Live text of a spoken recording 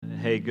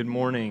Hey, good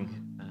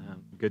morning.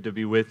 Good to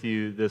be with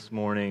you this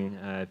morning.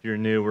 If you're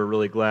new, we're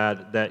really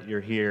glad that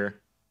you're here.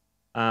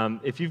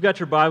 If you've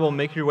got your Bible,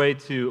 make your way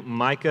to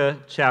Micah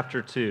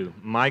chapter 2.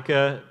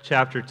 Micah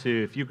chapter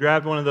 2. If you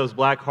grabbed one of those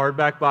black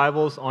hardback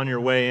Bibles on your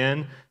way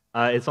in,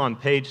 it's on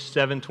page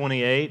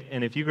 728.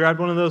 And if you grabbed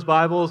one of those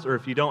Bibles, or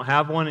if you don't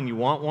have one and you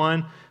want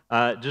one,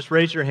 just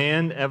raise your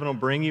hand. Evan will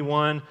bring you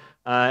one.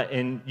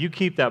 And you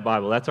keep that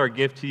Bible. That's our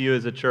gift to you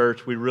as a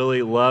church. We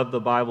really love the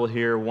Bible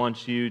here,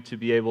 want you to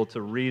be able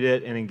to read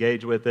it and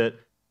engage with it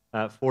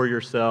for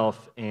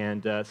yourself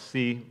and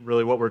see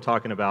really what we're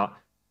talking about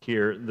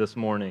here this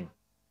morning.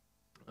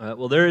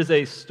 Well, there is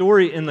a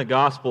story in the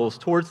Gospels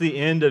towards the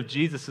end of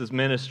Jesus'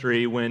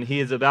 ministry when he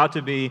is about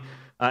to be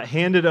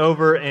handed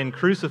over and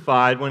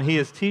crucified, when he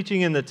is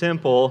teaching in the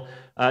temple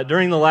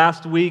during the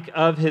last week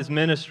of his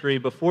ministry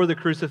before the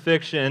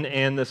crucifixion,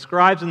 and the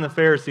scribes and the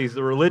Pharisees,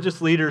 the religious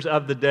leaders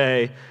of the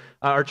day,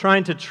 are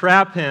trying to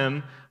trap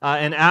him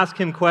and ask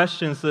him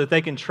questions so that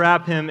they can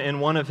trap him in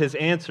one of his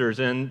answers.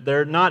 And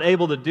they're not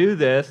able to do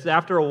this.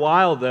 After a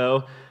while,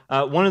 though,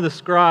 one of the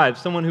scribes,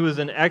 someone who was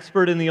an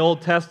expert in the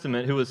Old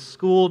Testament, who was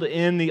schooled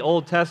in the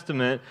Old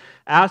Testament,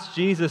 asked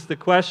Jesus the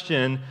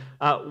question,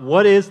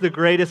 what is the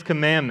greatest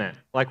commandment?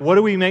 Like, what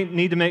do we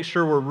need to make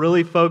sure we're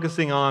really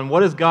focusing on? What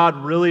does God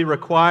really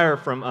require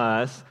from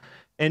us?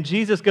 And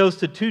Jesus goes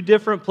to two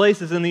different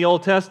places in the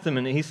Old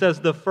Testament. He says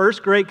the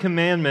first great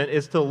commandment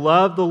is to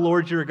love the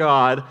Lord your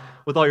God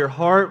with all your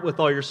heart, with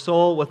all your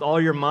soul, with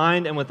all your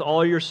mind, and with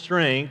all your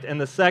strength.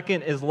 And the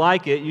second is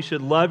like it, you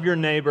should love your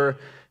neighbor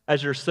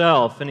as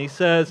yourself. And he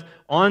says,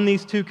 on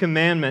these two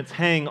commandments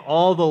hang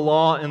all the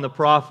law and the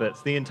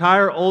prophets. The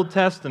entire Old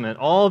Testament,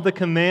 all of the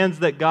commands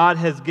that God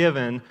has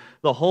given,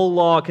 the whole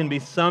law can be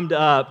summed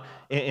up,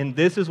 and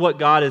this is what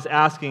God is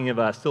asking of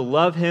us, to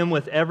love Him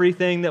with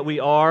everything that we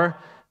are,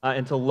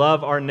 and to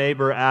love our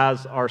neighbor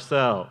as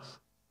ourselves.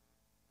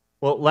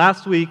 Well,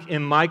 last week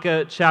in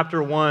Micah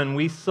chapter 1,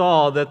 we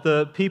saw that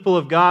the people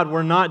of God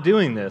were not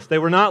doing this. They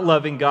were not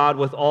loving God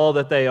with all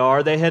that they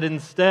are. They had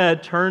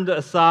instead turned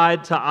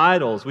aside to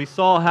idols. We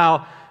saw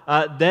how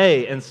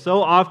they, and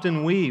so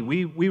often we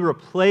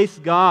replace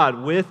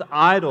God with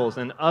idols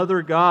and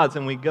other gods,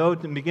 and we go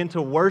and begin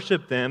to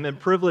worship them and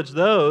privilege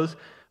those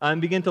and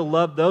begin to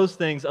love those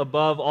things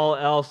above all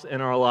else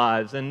in our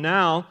lives. And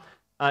now,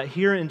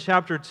 here in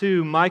chapter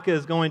 2, Micah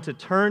is going to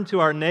turn to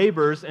our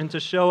neighbors and to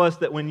show us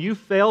that when you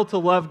fail to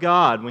love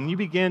God, when you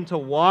begin to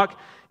walk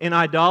in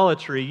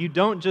idolatry, you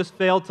don't just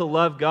fail to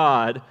love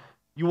God,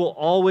 you will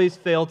always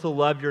fail to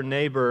love your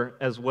neighbor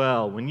as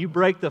well. When you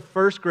break the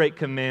first great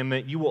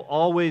commandment, you will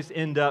always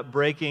end up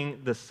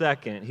breaking the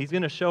second. He's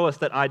going to show us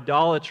that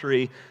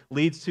idolatry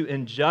leads to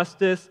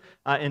injustice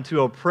and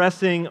to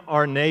oppressing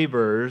our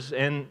neighbors.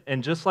 And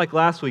just like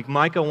last week,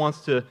 Micah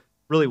wants to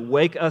really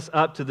wake us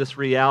up to this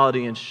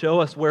reality and show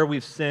us where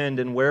we've sinned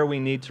and where we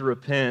need to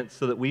repent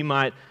so that we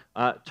might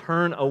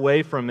turn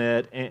away from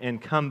it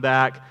and come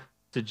back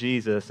to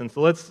Jesus. And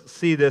so let's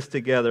see this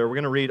together. We're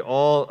going to read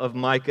all of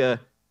Micah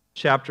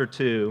chapter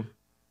 2.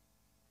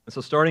 And so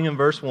starting in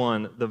verse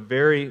 1, the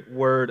very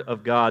word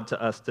of God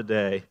to us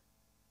today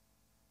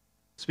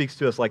speaks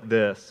to us like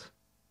this.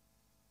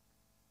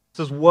 It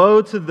says,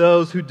 "Woe to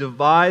those who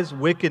devise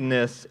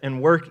wickedness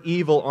and work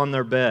evil on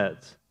their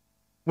beds.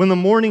 When the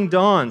morning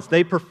dawns,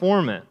 they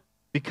perform it,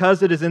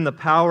 because it is in the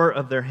power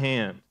of their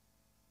hand.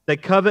 They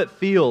covet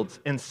fields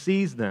and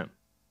seize them,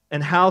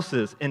 and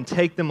houses and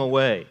take them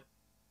away.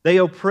 They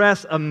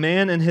oppress a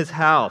man in his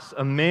house,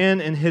 a man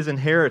in his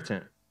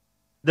inheritance.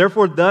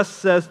 Therefore, thus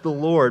says the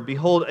Lord,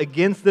 behold,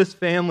 against this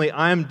family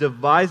I am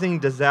devising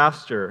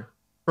disaster,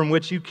 from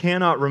which you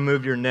cannot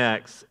remove your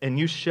necks, and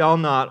you shall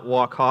not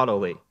walk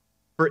haughtily,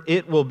 for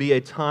it will be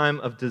a time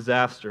of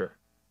disaster.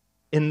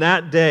 In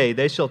that day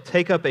they shall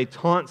take up a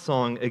taunt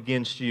song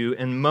against you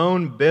and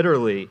moan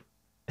bitterly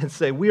and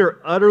say, we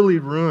are utterly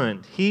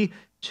ruined. He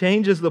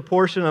changes the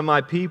portion of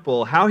my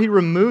people, how he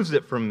removes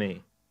it from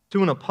me.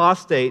 To an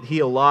apostate he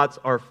allots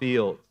our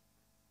fields.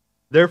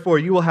 Therefore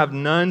you will have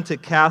none to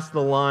cast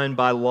the line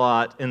by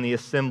lot in the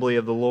assembly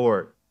of the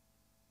Lord.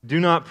 Do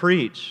not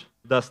preach,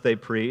 thus they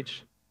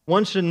preach.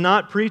 One should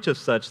not preach of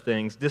such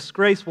things.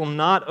 Disgrace will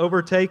not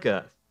overtake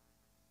us.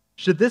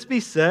 Should this be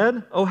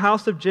said, O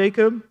house of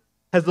Jacob?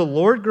 Has the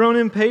Lord grown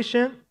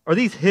impatient? Are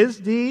these His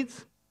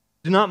deeds?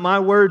 Do not my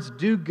words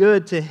do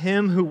good to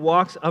him who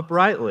walks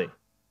uprightly?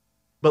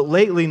 But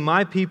lately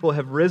my people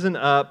have risen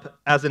up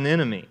as an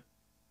enemy.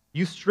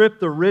 You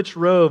strip the rich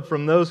robe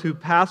from those who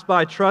pass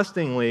by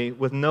trustingly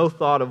with no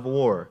thought of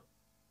war.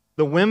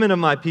 The women of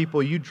my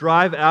people you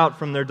drive out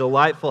from their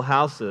delightful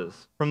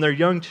houses. From their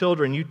young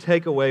children you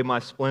take away my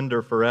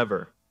splendor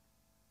forever.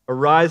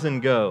 Arise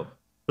and go,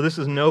 for this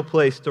is no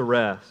place to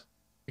rest,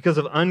 because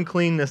of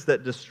uncleanness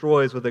that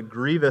destroys with a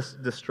grievous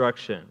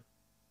destruction.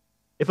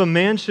 If a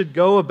man should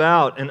go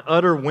about and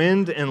utter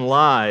wind and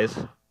lies,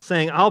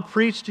 saying, I'll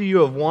preach to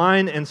you of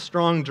wine and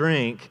strong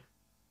drink,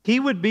 he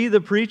would be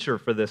the preacher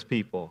for this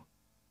people.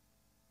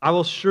 I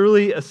will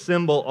surely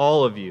assemble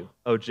all of you,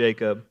 O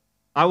Jacob.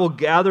 I will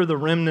gather the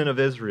remnant of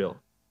Israel.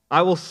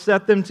 I will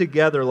set them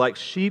together like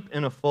sheep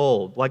in a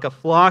fold, like a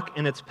flock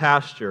in its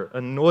pasture, a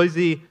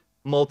noisy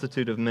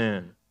multitude of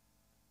men.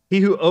 He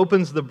who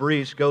opens the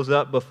breach goes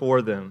up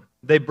before them.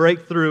 They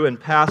break through and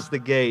pass the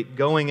gate,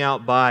 going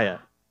out by it.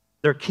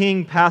 Their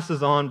king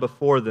passes on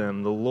before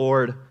them, the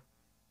Lord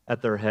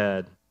at their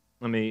head.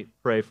 Let me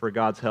pray for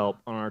God's help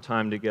on our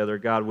time together.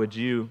 God, would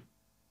you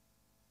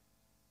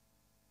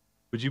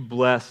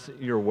bless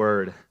your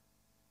word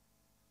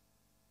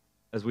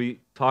as we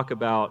talk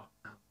about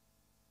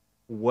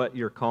what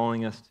you're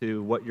calling us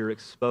to, what you're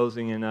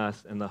exposing in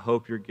us, and the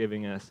hope you're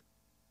giving us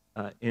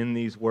in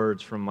these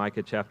words from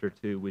Micah chapter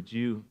 2. Would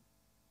you,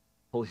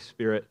 Holy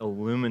Spirit,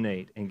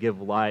 illuminate and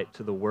give light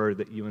to the word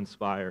that you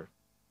inspire?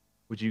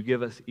 Would you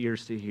give us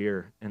ears to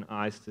hear and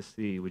eyes to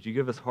see? Would you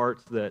give us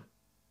hearts that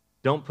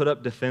don't put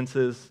up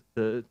defenses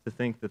to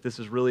think that this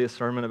is really a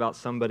sermon about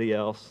somebody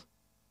else?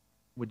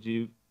 Would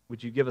you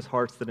give us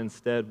hearts that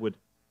instead would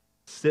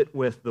sit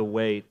with the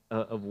weight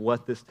of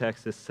what this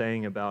text is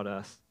saying about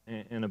us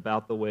and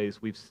about the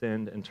ways we've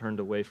sinned and turned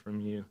away from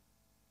you?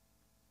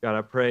 God,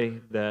 I pray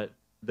that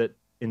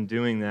in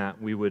doing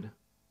that, we would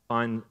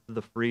find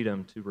the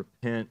freedom to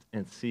repent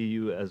and see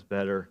you as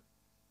better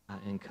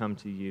and come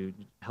to you.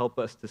 Help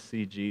us to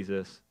see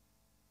Jesus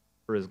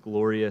for as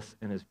glorious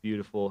and as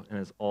beautiful and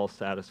as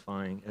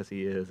all-satisfying as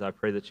he is. I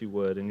pray that you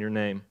would. In your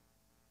name,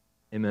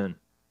 amen.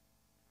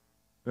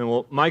 And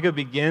well, Micah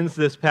begins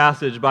this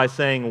passage by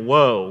saying,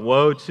 woe.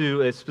 Woe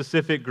to a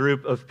specific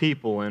group of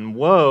people. And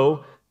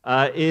woe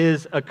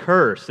is a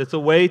curse. It's a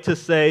way to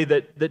say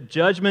that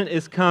judgment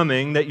is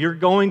coming, that you're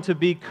going to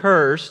be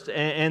cursed,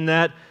 and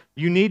that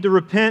you need to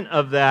repent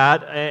of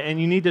that, and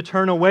you need to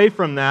turn away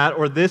from that,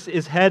 or this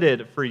is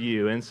headed for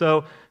you. And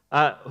so,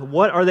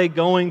 what are they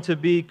going to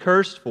be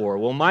cursed for?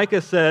 Well,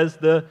 Micah says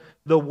the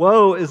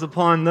woe is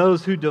upon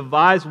those who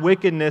devise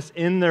wickedness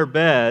in their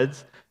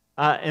beds,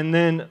 and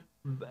then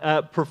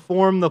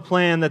perform the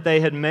plan that they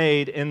had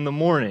made in the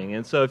morning.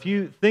 And so if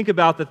you think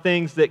about the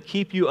things that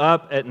keep you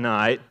up at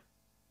night,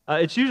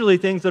 it's usually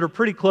things that are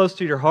pretty close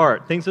to your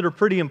heart, things that are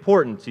pretty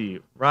important to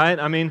you, right?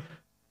 I mean,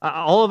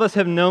 all of us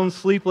have known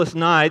sleepless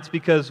nights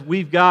because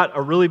we've got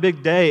a really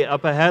big day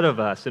up ahead of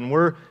us, and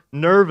we're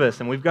nervous,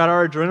 and we've got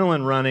our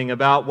adrenaline running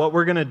about what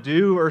we're going to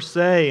do or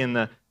say in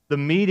the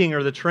meeting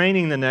or the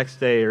training the next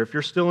day, or if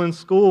you're still in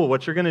school,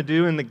 what you're going to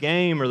do in the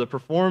game or the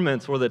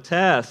performance or the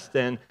test.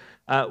 And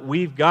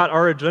we've got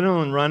our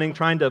adrenaline running,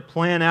 trying to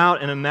plan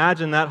out and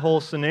imagine that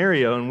whole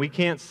scenario, and we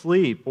can't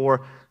sleep.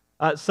 Or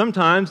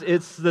sometimes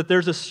it's that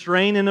there's a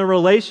strain in a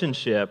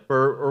relationship,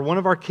 or one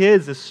of our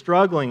kids is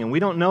struggling, and we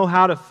don't know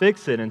how to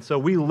fix it, and so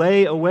we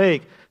lay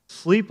awake,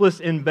 sleepless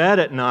in bed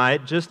at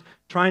night, just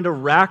trying to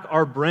rack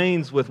our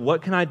brains with,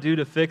 what can I do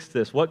to fix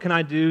this? What can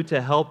I do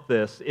to help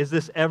this? Is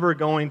this ever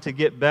going to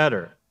get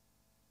better?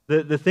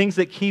 The things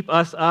that keep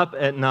us up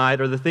at night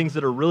are the things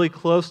that are really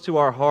close to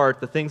our heart,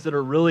 the things that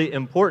are really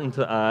important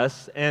to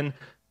us. And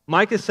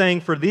Mike is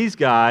saying for these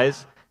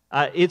guys,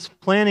 it's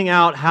planning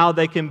out how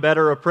they can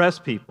better oppress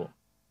people.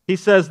 He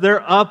says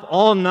they're up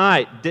all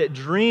night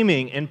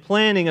dreaming and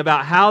planning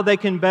about how they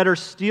can better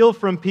steal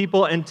from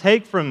people and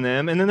take from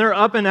them, and then they're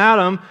up and at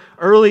them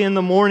early in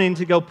the morning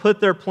to go put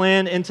their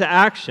plan into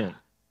action.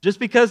 Just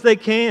because they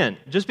can,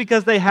 just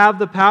because they have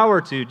the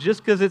power to,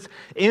 just because it's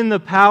in the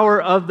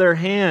power of their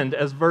hand,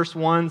 as verse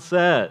 1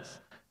 says.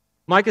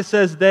 Micah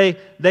says they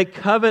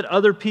covet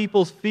other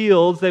people's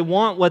fields, they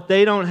want what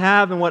they don't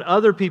have and what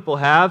other people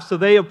have, so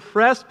they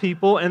oppress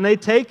people and they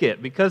take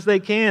it because they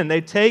can.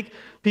 They take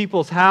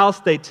people's house,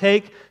 they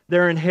take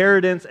their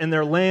inheritance and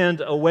their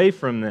land away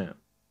from them.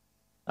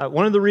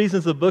 One of the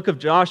reasons the book of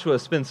Joshua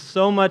spends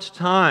so much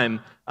time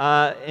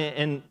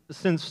and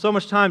spends so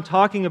much time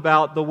talking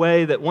about the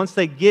way that once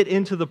they get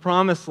into the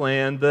promised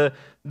land, the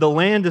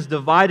land is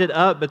divided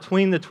up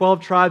between the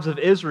 12 tribes of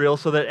Israel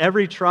so that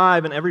every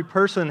tribe and every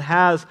person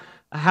has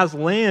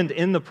land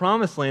in the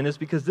promised land, is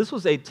because this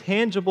was a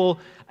tangible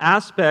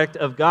aspect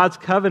of God's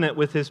covenant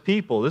with his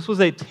people. This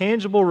was a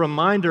tangible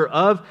reminder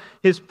of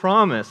his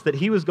promise that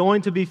he was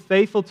going to be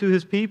faithful to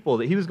his people,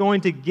 that he was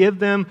going to give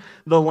them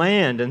the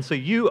land. And so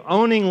you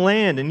owning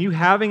land and you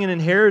having an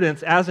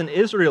inheritance as an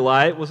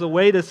Israelite was a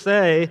way to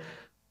say,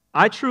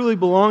 I truly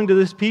belong to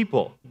this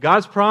people.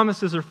 God's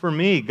promises are for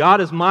me.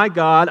 God is my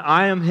God.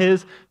 I am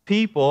his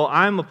people.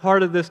 I'm a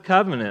part of this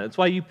covenant. That's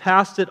why you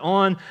passed it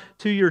on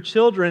to your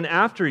children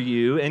after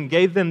you and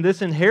gave them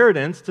this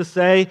inheritance to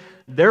say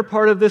they're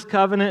part of this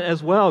covenant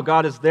as well.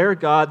 God is their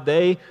God.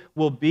 They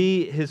will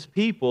be his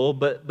people.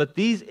 But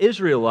these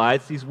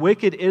Israelites, these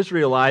wicked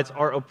Israelites,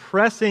 are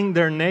oppressing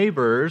their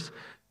neighbors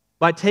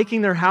by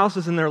taking their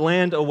houses and their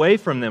land away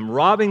from them,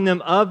 robbing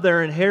them of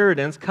their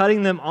inheritance,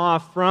 cutting them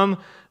off from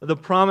the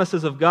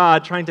promises of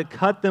God, trying to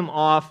cut them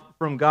off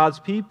from God's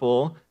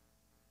people.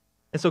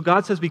 And so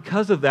God says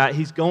because of that,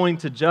 he's going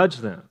to judge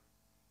them.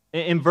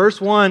 In verse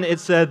 1, it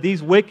said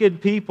these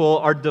wicked people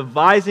are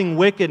devising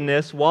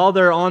wickedness while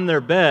they're on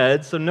their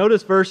beds. So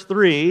notice verse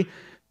 3,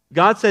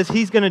 God says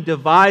he's going to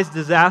devise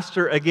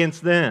disaster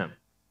against them.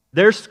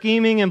 They're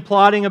scheming and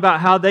plotting about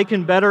how they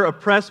can better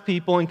oppress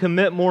people and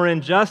commit more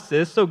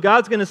injustice. So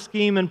God's going to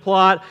scheme and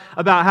plot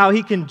about how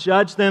he can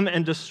judge them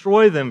and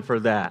destroy them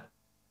for that.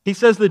 He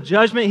says the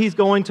judgment he's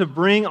going to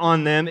bring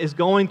on them is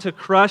going to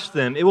crush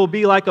them. It will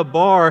be like a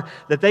bar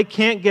that they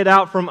can't get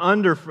out from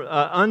under.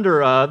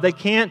 They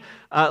can't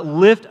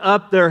lift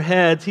up their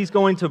heads. He's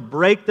going to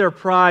break their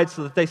pride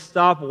so that they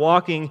stop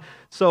walking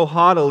so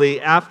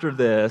haughtily after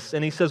this.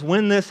 And he says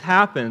when this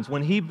happens,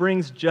 when he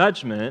brings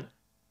judgment,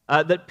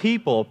 that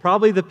people,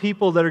 probably the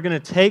people that are going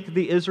to take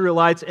the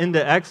Israelites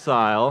into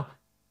exile,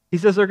 he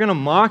says they're going to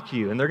mock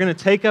you, and they're going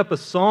to take up a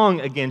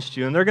song against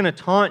you, and they're going to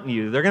taunt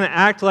you. They're going to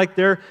act like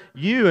they're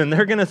you, and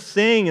they're going to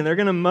sing, and they're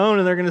going to moan,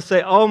 and they're going to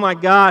say, oh my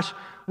gosh,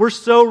 we're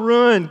so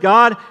ruined.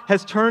 God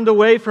has turned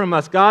away from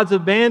us. God's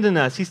abandoned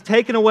us. He's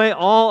taken away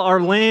all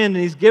our land,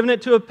 and he's given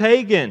it to a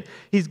pagan.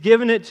 He's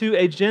given it to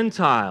a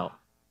Gentile.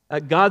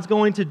 God's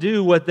going to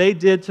do what they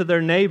did to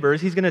their neighbors.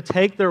 He's going to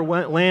take their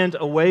land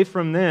away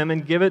from them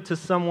and give it to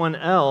someone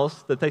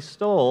else that they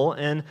stole.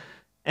 And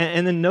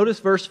then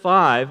notice verse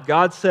 5,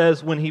 God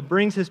says when he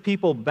brings his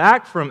people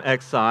back from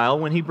exile,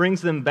 when he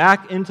brings them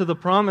back into the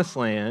promised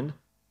land,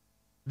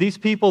 these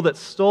people that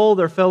stole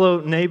their fellow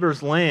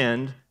neighbor's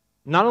land,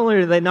 not only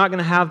are they not going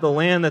to have the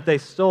land that they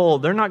stole,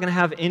 they're not going to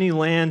have any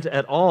land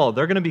at all.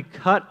 They're going to be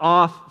cut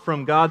off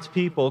from God's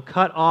people,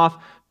 cut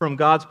off from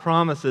God's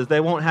promises.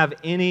 They won't have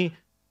any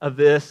of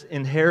this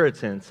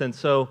inheritance. And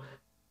so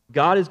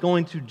God is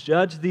going to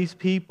judge these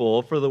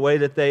people for the way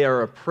that they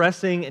are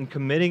oppressing and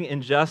committing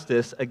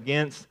injustice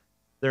against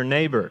their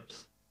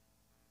neighbors.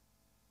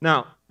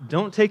 Now,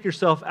 don't take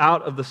yourself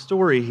out of the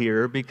story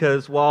here,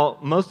 because while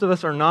most of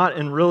us are not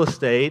in real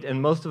estate,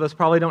 and most of us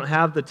probably don't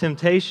have the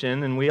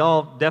temptation, and we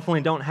all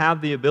definitely don't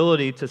have the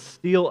ability to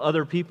steal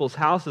other people's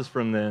houses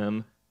from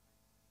them,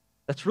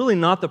 that's really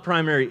not the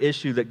primary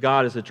issue that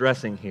God is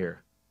addressing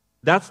here.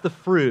 That's the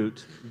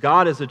fruit.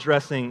 God is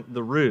addressing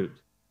the root,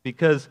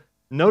 because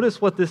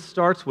notice what this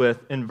starts with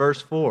in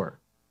verse 4.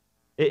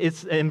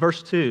 It's in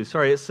verse 2.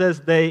 It says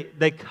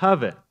they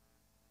covet.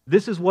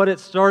 This is what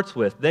it starts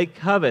with. They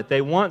covet.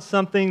 They want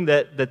something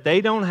that they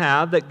don't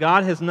have, that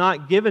God has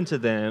not given to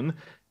them,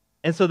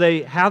 and so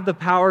they have the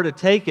power to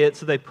take it,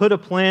 so they put a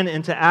plan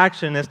into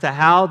action as to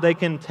how they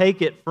can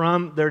take it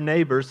from their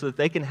neighbors so that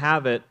they can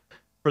have it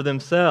for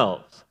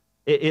themselves.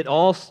 It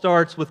all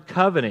starts with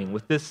coveting,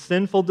 with this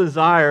sinful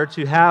desire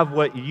to have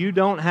what you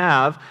don't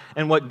have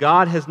and what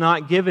God has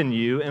not given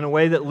you in a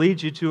way that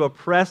leads you to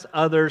oppress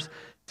others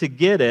to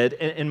get it.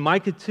 And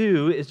Micah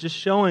 2 is just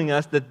showing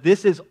us that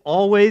this is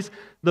always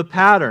the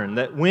pattern,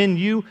 that when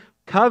you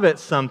covet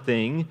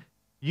something,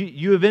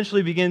 you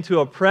eventually begin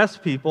to oppress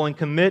people and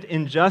commit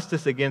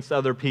injustice against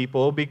other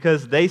people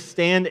because they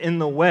stand in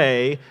the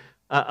way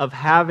of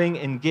having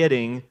and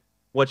getting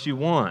what you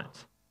want.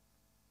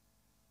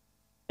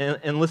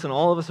 And listen,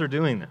 all of us are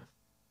doing this.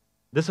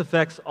 This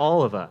affects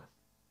all of us.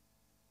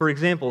 For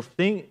example,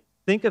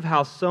 think of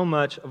how so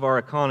much of our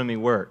economy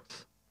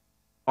works.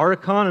 Our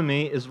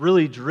economy is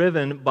really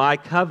driven by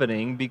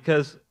coveting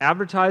because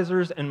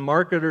advertisers and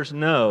marketers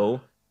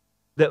know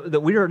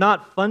that we are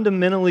not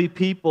fundamentally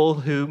people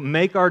who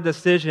make our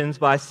decisions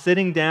by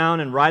sitting down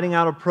and writing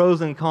out a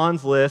pros and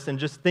cons list and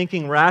just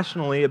thinking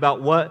rationally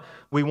about what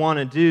we want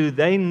to do.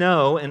 They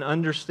know and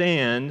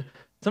understand,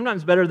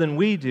 sometimes better than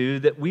we do,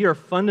 that we are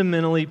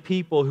fundamentally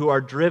people who are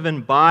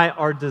driven by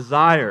our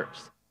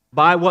desires,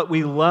 by what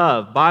we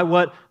love, by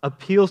what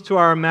appeals to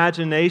our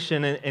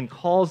imagination and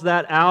calls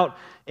that out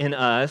in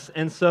us.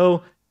 And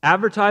so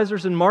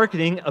advertisers and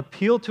marketing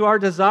appeal to our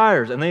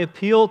desires, and they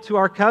appeal to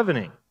our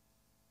coveting.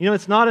 You know,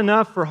 it's not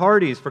enough for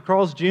Hardee's, for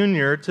Carl's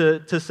Jr.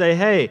 to say,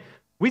 hey,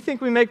 we think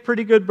we make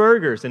pretty good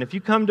burgers, and if you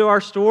come to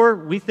our store,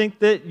 we think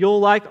that you'll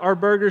like our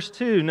burgers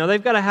too. Now,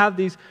 they've got to have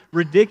these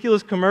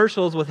ridiculous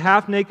commercials with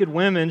half-naked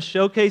women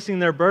showcasing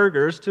their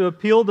burgers to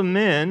appeal to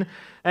men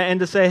and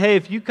to say, hey,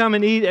 if you come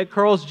and eat at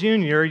Carl's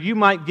Jr., you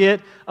might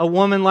get a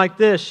woman like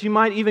this. She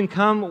might even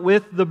come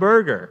with the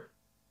burger.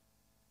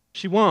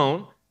 She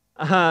won't.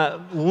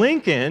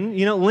 Lincoln,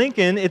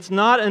 it's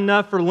not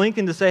enough for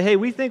Lincoln to say, hey,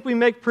 we think we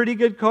make pretty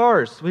good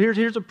cars. So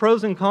here's a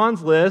pros and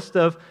cons list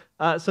of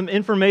some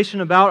information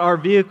about our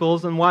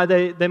vehicles and why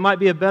they might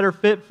be a better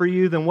fit for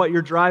you than what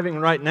you're driving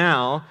right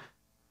now.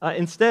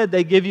 Instead,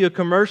 they give you a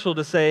commercial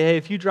to say, hey,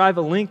 if you drive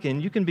a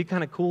Lincoln, you can be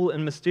kind of cool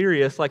and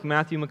mysterious like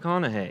Matthew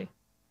McConaughey.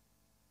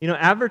 You know,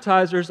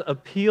 advertisers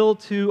appeal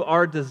to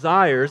our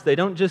desires. They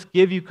don't just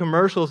give you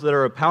commercials that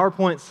are a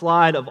PowerPoint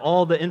slide of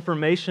all the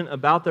information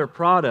about their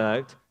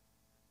product.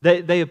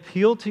 They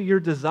appeal to your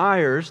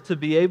desires to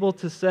be able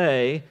to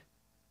say,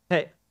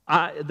 hey,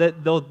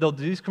 they'll do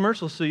these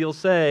commercials so you'll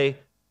say,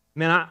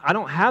 man, I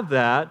don't have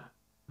that,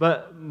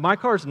 but my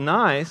car's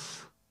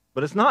nice,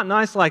 but it's not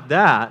nice like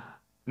that.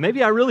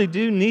 Maybe I really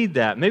do need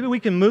that. Maybe we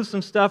can move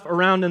some stuff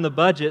around in the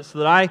budget so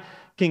that I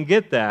can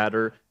get that.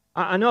 Or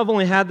I know I've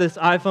only had this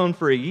iPhone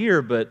for a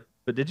year, but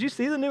did you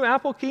see the new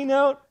Apple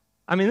keynote?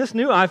 I mean, this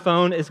new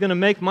iPhone is going to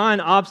make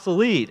mine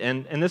obsolete,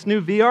 and this new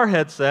VR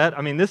headset,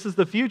 I mean, this is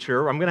the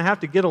future. I'm going to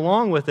have to get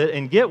along with it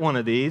and get one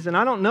of these, and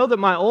I don't know that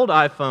my old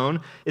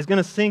iPhone is going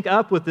to sync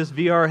up with this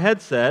VR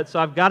headset, so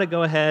I've got to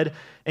go ahead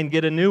and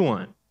get a new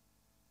one.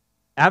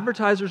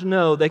 Advertisers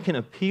know they can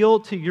appeal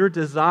to your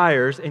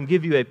desires and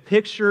give you a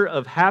picture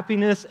of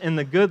happiness and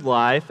the good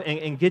life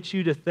and get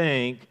you to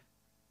think,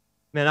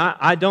 man,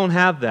 I don't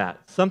have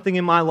that. Something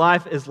in my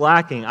life is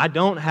lacking. I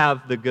don't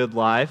have the good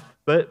life.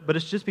 But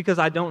it's just because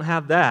I don't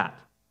have that.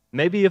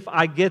 Maybe if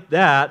I get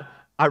that,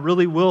 I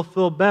really will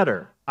feel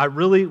better. I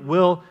really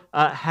will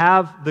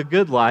have the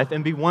good life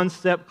and be one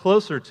step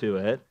closer to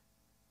it.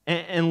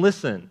 And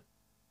listen,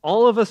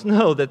 all of us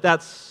know that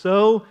that's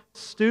so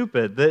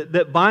stupid,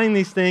 that buying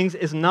these things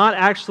is not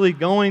actually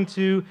going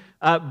to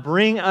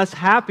bring us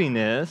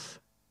happiness,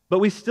 but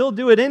we still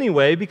do it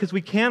anyway because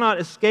we cannot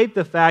escape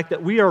the fact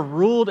that we are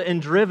ruled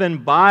and driven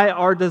by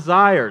our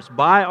desires,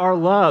 by our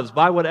loves,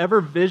 by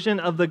whatever vision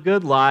of the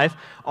good life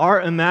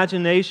our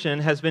imagination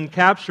has been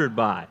captured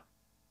by.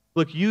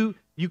 Look, you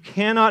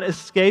cannot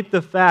escape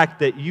the fact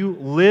that you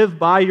live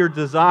by your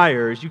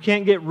desires. You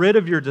can't get rid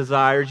of your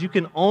desires. You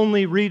can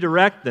only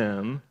redirect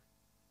them.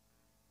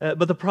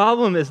 But the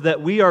problem is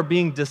that we are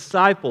being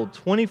discipled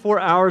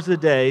 24 hours a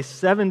day,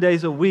 7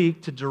 days a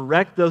week to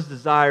direct those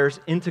desires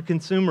into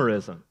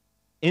consumerism,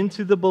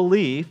 into the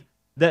belief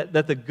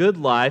that the good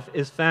life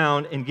is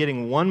found in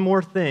getting one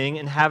more thing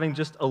and having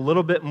just a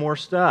little bit more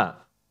stuff.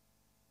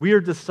 We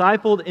are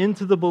discipled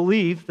into the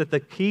belief that the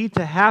key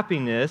to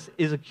happiness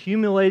is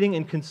accumulating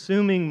and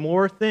consuming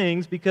more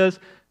things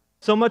because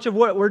so much of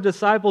what we're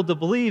discipled to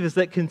believe is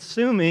that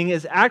consuming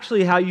is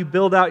actually how you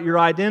build out your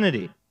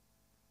identity.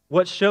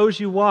 What shows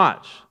you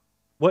watch,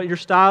 what your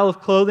style of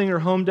clothing or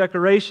home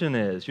decoration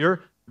is,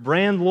 your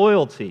brand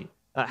loyalty,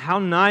 how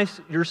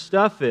nice your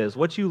stuff is,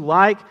 what you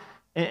like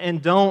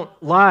and don't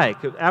like.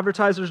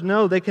 Advertisers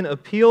know they can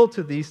appeal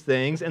to these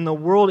things, and the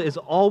world is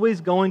always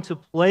going to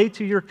play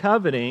to your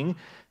coveting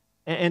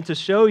and to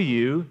show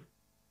you,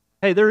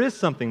 hey, there is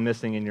something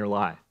missing in your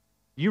life.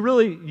 You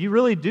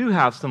really do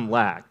have some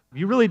lack.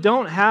 You really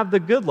don't have the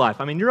good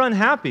life. I mean, you're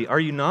unhappy, are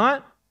you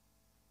not?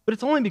 But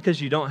it's only because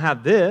you don't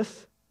have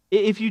this.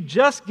 If you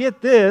just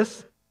get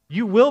this,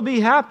 you will be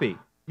happy.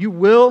 You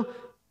will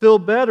feel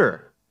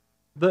better.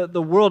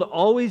 The world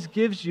always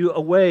gives you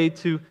a way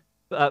to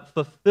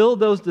fulfill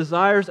those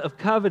desires of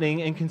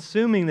coveting and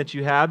consuming that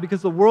you have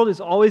because the world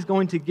is always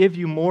going to give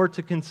you more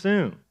to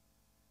consume.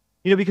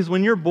 You know, because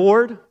when you're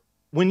bored,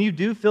 when you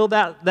do feel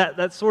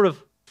that sort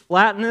of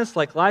flatness,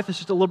 like life is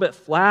just a little bit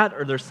flat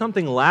or there's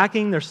something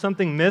lacking, there's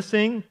something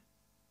missing,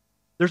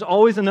 there's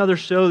always another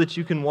show that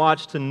you can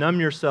watch to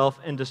numb yourself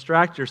and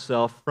distract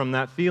yourself from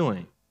that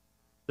feeling.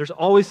 There's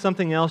always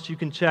something else you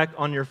can check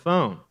on your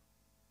phone.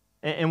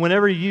 And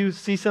whenever you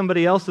see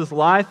somebody else's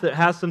life that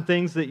has some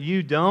things that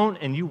you don't,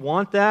 and you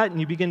want that, and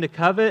you begin to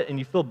covet, and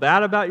you feel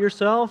bad about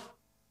yourself,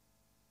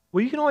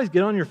 well, you can always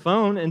get on your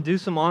phone and do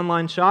some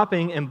online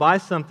shopping and buy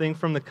something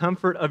from the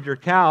comfort of your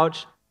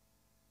couch,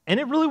 and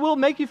it really will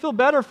make you feel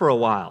better for a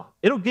while.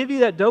 It'll give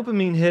you that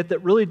dopamine hit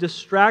that really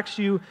distracts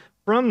you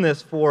from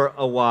this for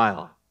a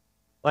while.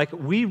 Like,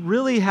 we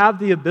really have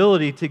the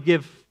ability to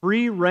give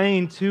free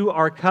rein to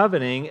our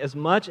coveting as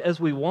much as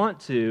we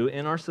want to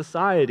in our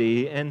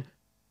society, and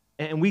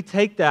we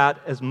take that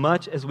as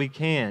much as we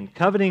can.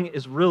 Coveting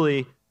is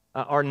really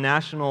our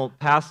national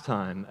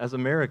pastime as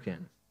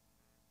Americans.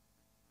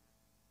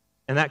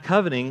 And that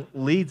coveting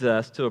leads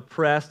us to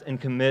oppress and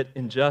commit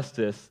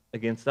injustice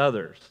against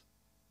others.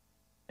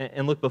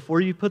 And look,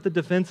 before you put the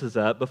defenses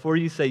up, before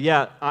you say,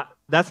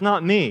 that's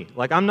not me.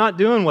 Like, I'm not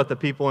doing what the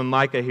people in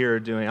Micah here are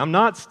doing. I'm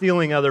not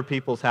stealing other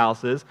people's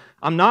houses.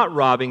 I'm not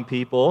robbing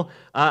people.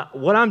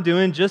 What I'm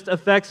doing just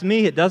affects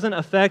me. It doesn't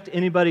affect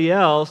anybody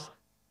else.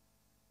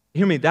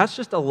 Hear me, that's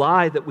just a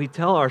lie that we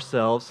tell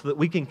ourselves so that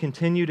we can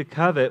continue to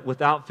covet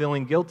without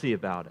feeling guilty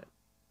about it.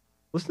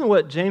 Listen to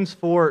what James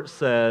 4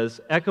 says,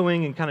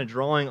 echoing and kind of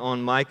drawing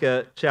on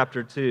Micah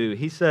chapter 2.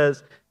 He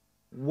says,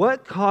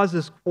 "What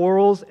causes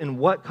quarrels and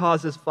what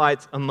causes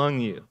fights among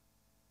you?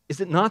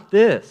 Is it not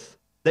this,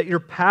 that your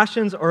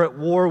passions are at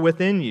war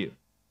within you?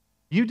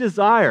 You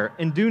desire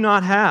and do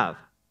not have,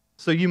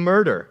 so you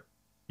murder.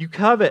 You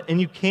covet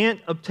and you can't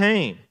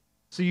obtain,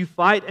 so you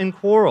fight and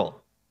quarrel.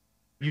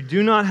 You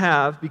do not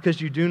have because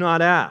you do not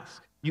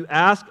ask. You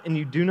ask and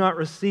you do not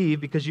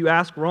receive because you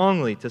ask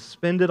wrongly to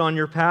spend it on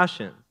your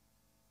passions.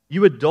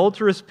 You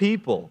adulterous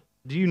people,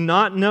 do you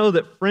not know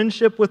that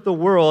friendship with the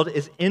world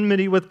is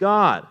enmity with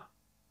God?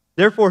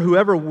 Therefore,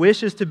 whoever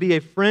wishes to be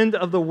a friend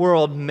of the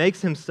world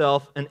makes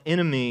himself an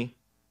enemy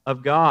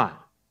of God."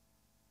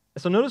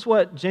 So notice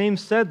what James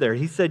said there.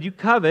 He said, you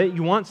covet,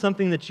 you want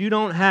something that you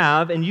don't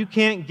have, and you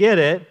can't get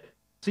it,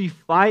 so you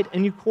fight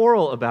and you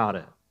quarrel about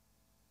it.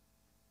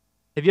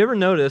 Have you ever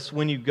noticed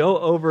when you go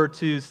over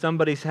to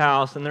somebody's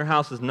house and their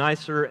house is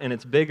nicer and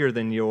it's bigger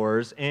than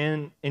yours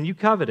and you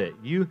covet it?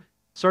 You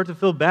start to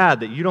feel bad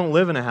that you don't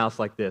live in a house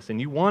like this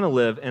and you want to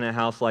live in a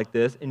house like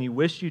this and you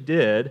wish you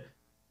did.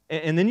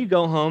 And then you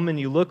go home and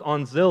you look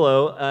on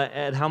Zillow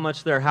at how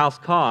much their house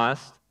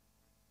cost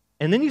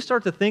And then you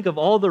start to think of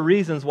all the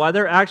reasons why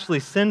they're actually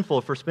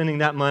sinful for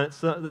spending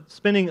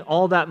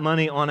all that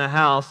money on a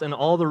house, and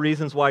all the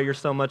reasons why you're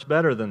so much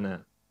better than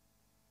them.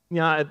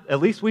 At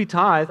least we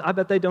tithe. I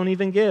bet they don't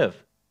even give.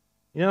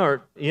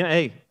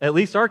 Hey, at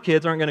least our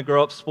kids aren't going to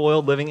grow up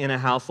spoiled living in a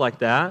house like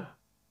that.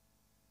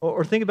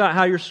 Or think about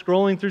how you're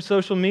scrolling through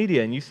social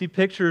media and you see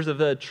pictures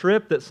of a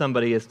trip that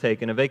somebody has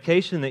taken, a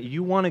vacation that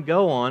you want to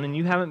go on and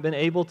you haven't been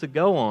able to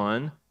go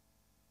on,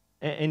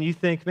 and you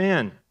think,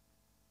 man,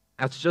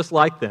 that's just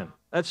like them.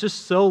 That's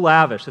just so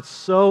lavish. It's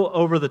so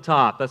over the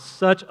top. That's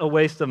such a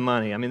waste of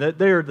money. I mean,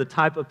 they're the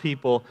type of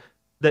people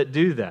that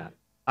do that.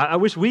 I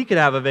wish we could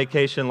have a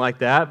vacation like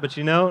that, but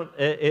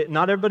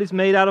not everybody's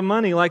made out of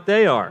money like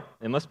they are.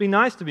 It must be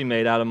nice to be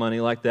made out of money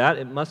like that.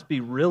 It must be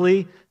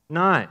really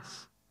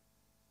nice.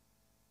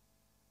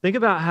 Think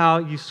about how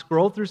you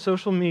scroll through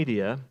social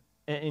media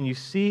and you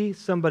see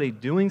somebody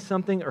doing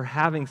something or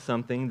having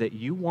something that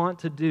you want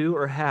to do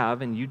or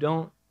have, and you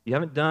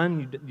haven't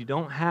done, you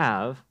don't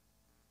have,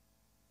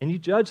 and you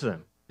judge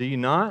them. Do you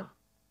not?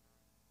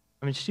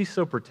 I mean, she's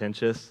so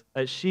pretentious.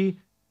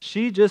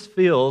 She just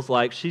feels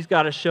like she's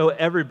got to show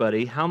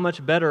everybody how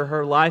much better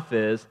her life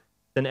is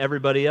than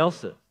everybody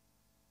else's.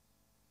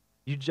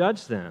 You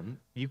judge them,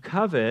 you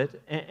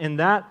covet, and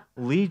that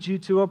leads you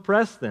to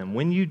oppress them.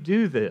 When you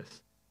do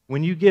this,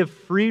 when you give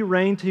free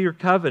rein to your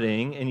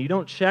coveting and you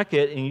don't check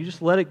it and you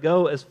just let it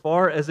go as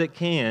far as it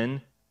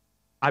can,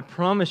 I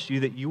promise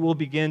you that you will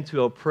begin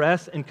to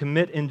oppress and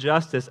commit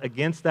injustice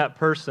against that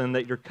person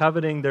that you're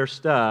coveting their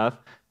stuff,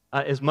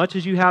 as much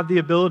as you have the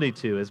ability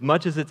to, as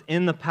much as it's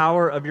in the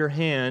power of your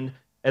hand,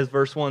 as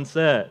verse 1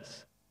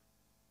 says.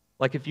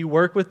 Like if you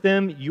work with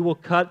them, you will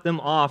cut them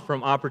off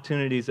from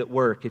opportunities at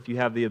work if you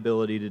have the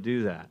ability to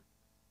do that.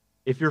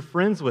 If you're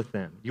friends with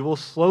them, you will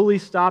slowly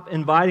stop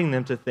inviting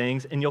them to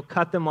things and you'll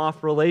cut them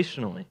off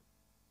relationally.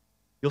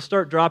 You'll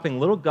start dropping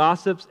little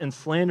gossips and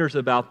slanders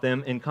about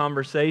them in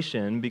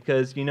conversation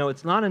because,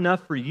 it's not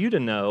enough for you to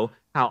know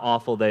how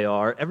awful they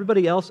are.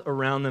 Everybody else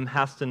around them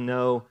has to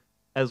know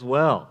as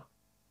well.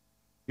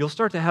 You'll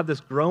start to have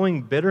this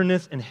growing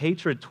bitterness and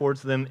hatred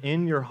towards them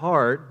in your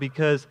heart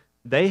because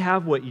they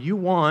have what you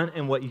want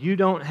and what you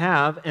don't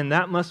have, and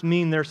that must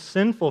mean they're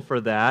sinful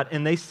for that,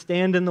 and they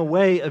stand in the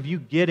way of you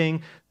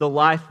getting the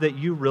life that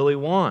you really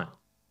want.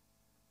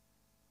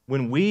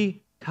 When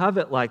we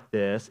covet like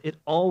this, it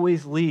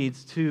always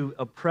leads to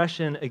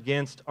oppression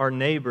against our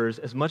neighbors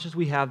as much as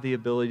we have the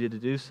ability to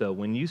do so.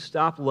 When you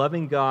stop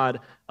loving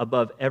God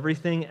above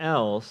everything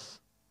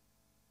else,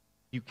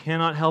 you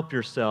cannot help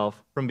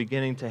yourself from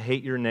beginning to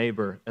hate your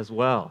neighbor as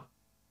well.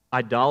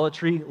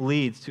 Idolatry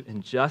leads to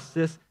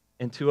injustice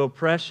and to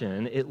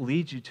oppression. It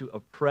leads you to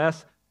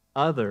oppress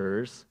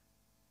others.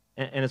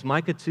 And as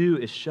Micah 2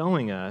 is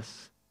showing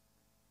us,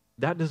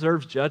 that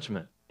deserves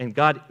judgment. And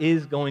God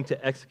is going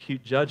to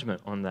execute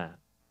judgment on that.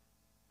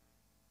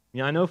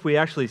 I know if we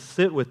actually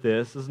sit with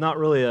this is not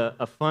really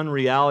a fun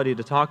reality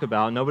to talk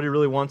about. Nobody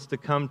really wants to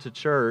come to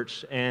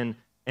church and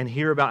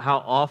hear about how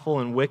awful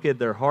and wicked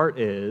their heart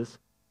is.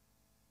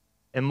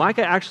 And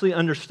Micah actually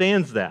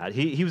understands that.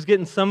 He was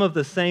getting some of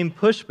the same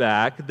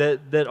pushback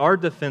that our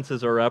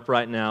defenses are up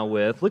right now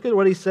with. Look at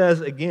what he says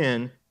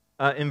again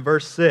in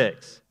verse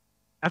 6.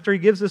 After he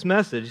gives this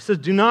message, he says,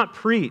 "Do not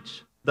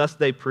preach, thus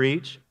they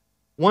preach.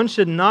 One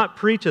should not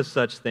preach of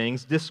such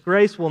things.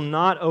 Disgrace will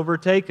not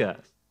overtake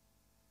us."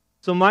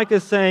 So Micah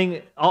is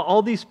saying,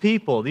 all these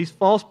people, these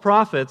false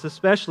prophets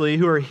especially,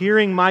 who are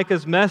hearing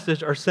Micah's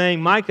message are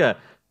saying, Micah,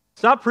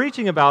 stop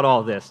preaching about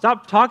all this.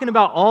 Stop talking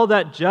about all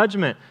that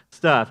judgment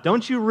stuff.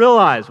 Don't you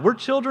realize we're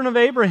children of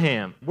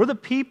Abraham? We're the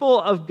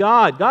people of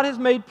God. God has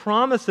made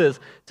promises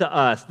to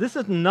us. This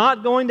is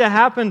not going to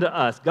happen to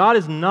us. God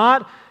is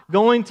not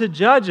going to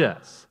judge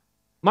us.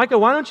 Micah,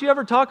 why don't you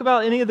ever talk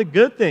about any of the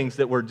good things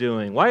that we're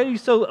doing? Why are you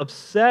so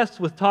obsessed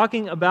with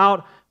talking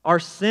about our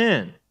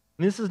sin?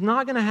 I mean, this is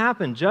not going to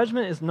happen.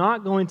 Judgment is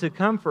not going to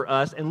come for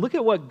us. And look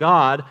at what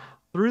God,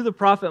 through the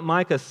prophet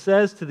Micah,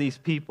 says to these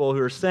people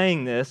who are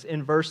saying this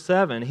in verse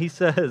 7. He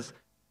says,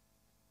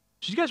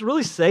 "Did you guys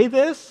really say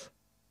this?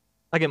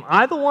 Like, am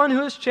I the one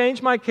who has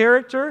changed my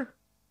character?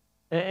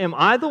 Am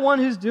I the one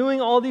who's doing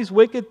all these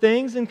wicked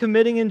things and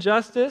committing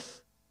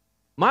injustice?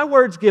 My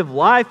words give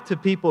life to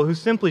people who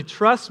simply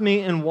trust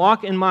me and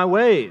walk in my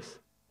ways.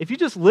 If you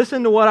just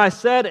listened to what I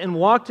said and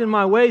walked in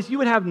my ways, you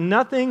would have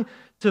nothing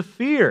to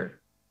fear."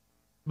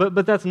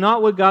 But that's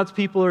not what God's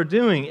people are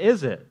doing,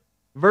 is it?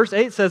 Verse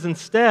 8 says,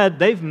 instead,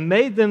 they've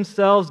made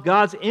themselves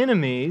God's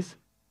enemies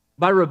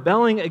by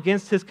rebelling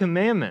against His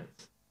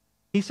commandments.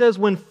 He says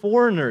when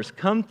foreigners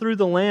come through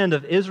the land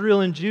of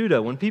Israel and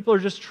Judah, when people are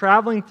just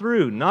traveling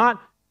through,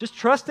 not just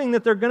trusting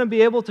that they're going to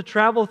be able to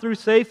travel through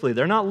safely.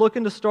 They're not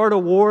looking to start a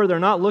war. They're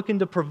not looking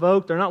to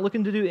provoke. They're not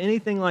looking to do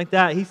anything like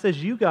that. He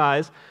says, you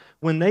guys,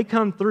 when they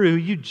come through,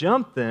 you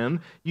jump them,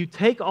 you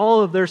take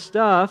all of their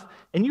stuff,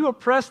 and you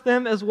oppress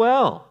them as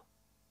well.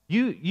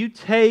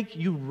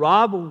 You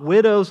rob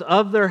widows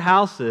of their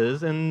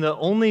houses and the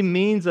only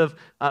means of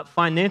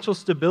financial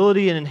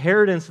stability and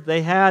inheritance that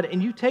they had,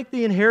 and you take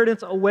the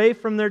inheritance away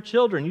from their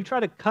children. You try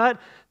to cut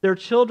their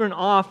children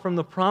off from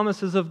the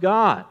promises of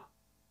God.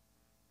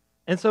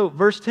 And so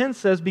verse 10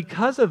 says,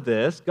 because of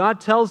this,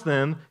 God tells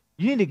them,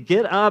 you need to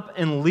get up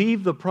and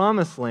leave the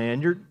promised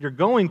land you're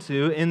going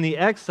to in the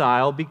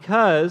exile,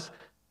 because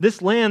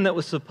this land that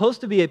was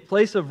supposed to be a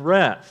place of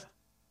rest,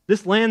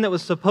 this land that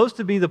was supposed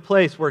to be the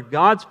place where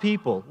God's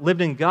people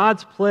lived in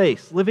God's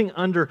place, living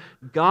under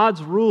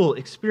God's rule,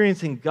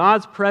 experiencing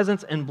God's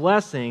presence and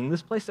blessing,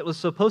 this place that was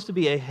supposed to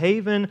be a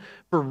haven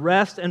for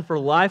rest and for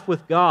life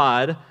with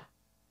God,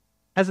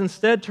 has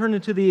instead turned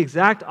into the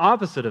exact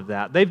opposite of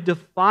that. They've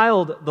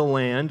defiled the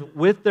land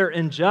with their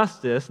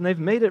injustice, and they've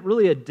made it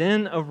really a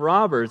den of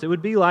robbers. It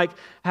would be like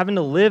having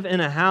to live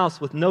in a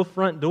house with no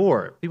front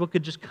door. People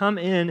could just come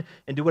in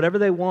and do whatever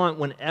they want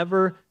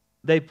whenever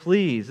they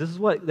please. This is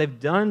what they've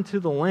done to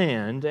the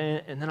land.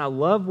 And then I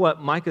love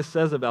what Micah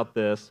says about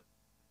this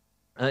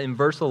in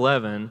verse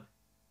 11.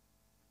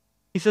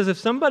 He says, if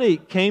somebody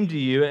came to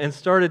you and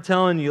started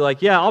telling you,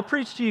 like, yeah, I'll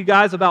preach to you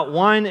guys about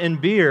wine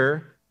and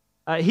beer,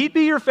 he'd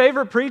be your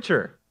favorite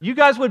preacher. You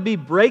guys would be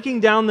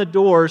breaking down the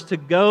doors to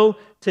go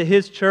to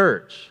his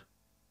church.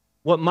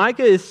 What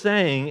Micah is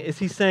saying is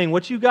he's saying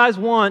what you guys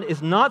want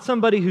is not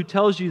somebody who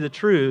tells you the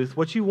truth.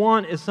 What you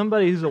want is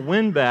somebody who's a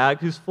windbag,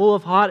 who's full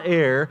of hot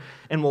air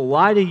and will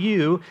lie to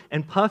you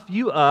and puff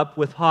you up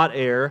with hot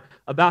air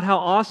about how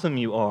awesome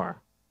you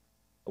are.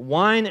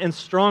 Wine and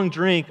strong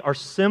drink are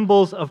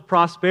symbols of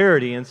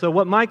prosperity. And so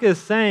what Micah is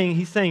saying,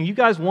 he's saying you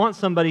guys want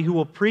somebody who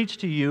will preach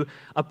to you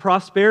a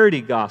prosperity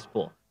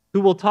gospel, who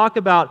will talk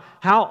about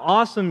how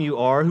awesome you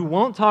are, who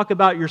won't talk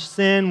about your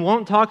sin,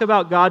 won't talk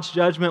about God's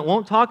judgment,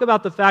 won't talk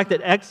about the fact that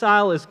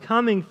exile is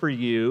coming for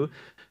you,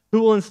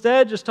 who will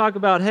instead just talk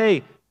about,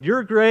 hey,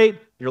 you're great,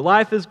 your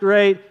life is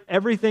great,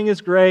 everything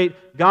is great,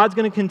 God's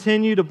going to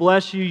continue to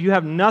bless you, you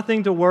have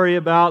nothing to worry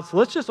about, so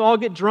let's just all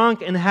get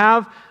drunk and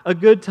have a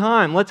good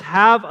time. Let's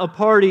have a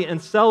party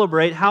and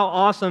celebrate how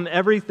awesome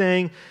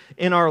everything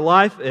in our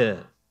life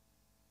is.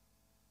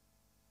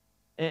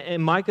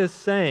 And Micah's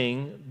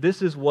saying,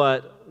 this is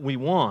what we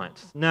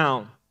want.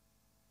 Now,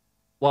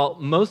 while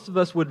most of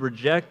us would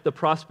reject the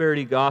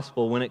prosperity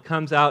gospel when it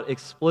comes out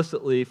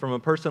explicitly from a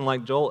person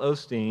like Joel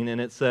Osteen, and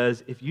it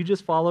says, if you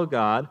just follow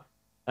God,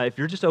 if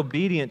you're just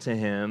obedient to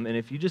Him, and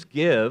if you just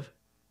give,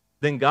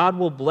 then God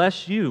will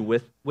bless you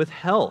with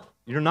health.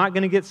 You're not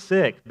going to get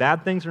sick.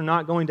 Bad things are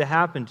not going to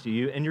happen to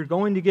you, and you're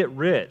going to get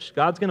rich.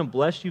 God's going to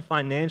bless you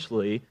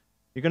financially.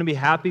 You're going to be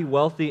happy,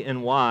 wealthy,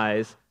 and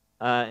wise,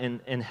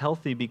 and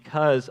healthy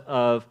because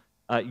of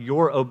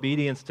your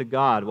obedience to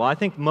God. Well, I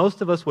think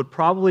most of us would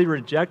probably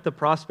reject the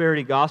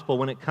prosperity gospel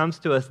when it comes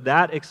to us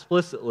that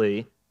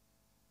explicitly.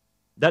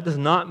 That does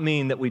not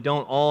mean that we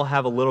don't all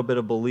have a little bit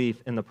of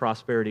belief in the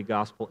prosperity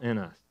gospel in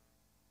us.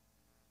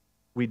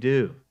 We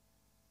do.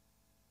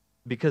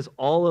 Because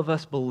all of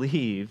us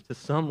believe to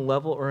some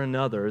level or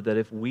another that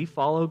if we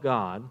follow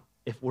God,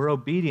 if we're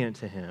obedient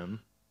to Him,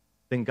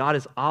 then God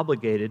is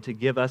obligated to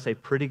give us a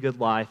pretty good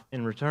life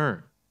in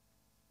return.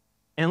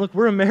 And look,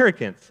 we're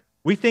Americans.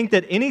 We think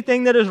that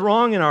anything that is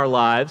wrong in our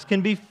lives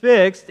can be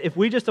fixed if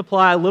we just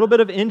apply a little bit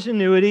of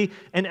ingenuity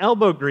and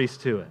elbow grease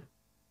to it.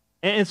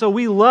 And so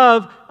we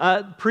love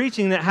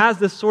preaching that has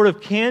this sort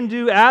of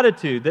can-do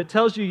attitude that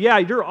tells you, yeah,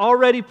 you're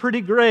already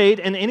pretty great,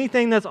 and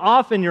anything that's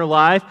off in your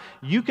life,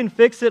 you can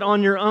fix it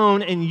on your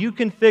own, and you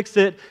can fix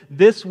it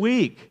this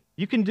week.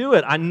 You can do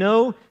it. I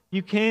know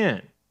you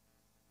can.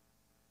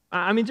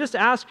 I mean, just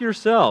ask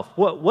yourself,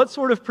 what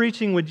sort of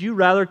preaching would you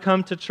rather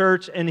come to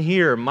church and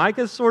hear?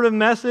 Micah's sort of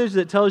message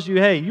that tells you,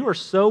 hey, you are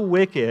so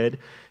wicked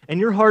and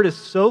your heart is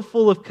so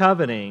full of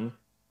coveting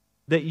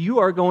that you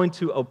are going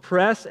to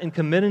oppress and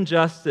commit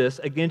injustice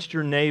against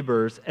your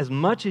neighbors as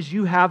much as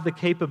you have the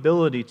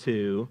capability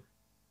to.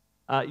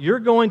 You're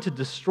going to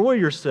destroy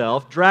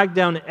yourself, drag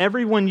down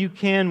everyone you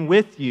can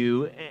with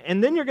you,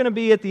 and then you're going to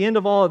be, at the end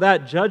of all of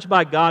that, judged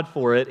by God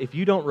for it if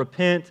you don't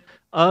repent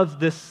of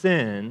this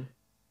sin.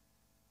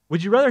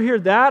 Would you rather hear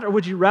that, or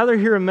would you rather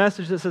hear a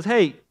message that says,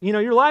 hey, you know,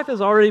 your life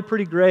is already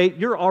pretty great,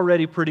 you're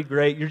already pretty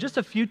great, you're just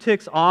a few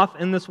ticks off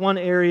in this one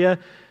area,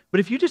 but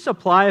if you just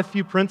apply a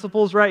few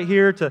principles right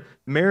here to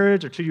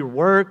marriage or to your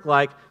work,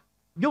 like,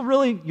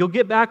 you'll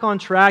get back on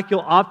track,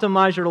 you'll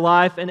optimize your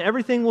life, and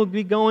everything will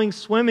be going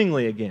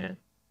swimmingly again.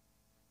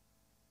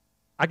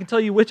 I can tell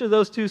you which of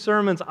those two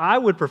sermons I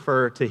would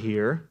prefer to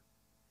hear.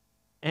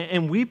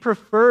 And we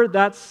prefer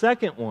that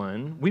second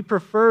one. We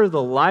prefer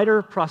the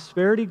lighter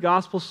prosperity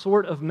gospel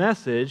sort of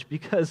message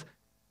because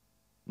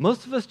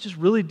most of us just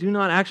really do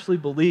not actually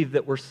believe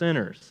that we're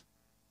sinners.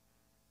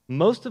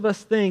 Most of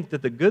us think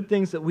that the good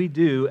things that we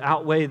do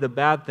outweigh the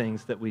bad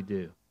things that we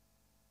do.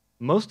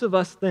 Most of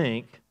us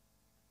think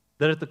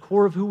that at the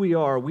core of who we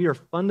are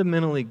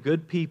fundamentally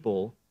good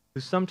people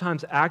who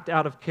sometimes act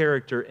out of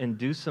character and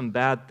do some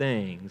bad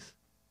things.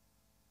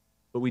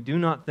 But we do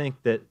not think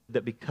that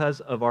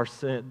because of our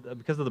sin,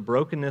 because of the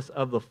brokenness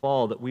of the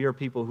fall, that we are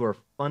people who are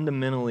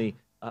fundamentally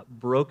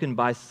broken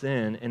by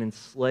sin and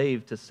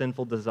enslaved to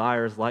sinful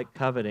desires like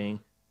coveting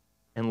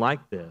and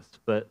like this.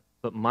 But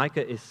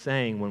Micah is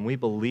saying when we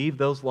believe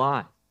those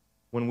lies,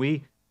 when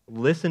we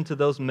listen to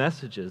those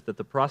messages that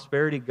the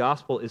prosperity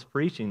gospel is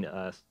preaching to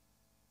us,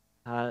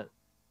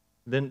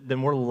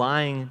 then we're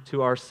lying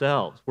to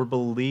ourselves. We're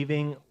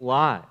believing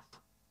lies.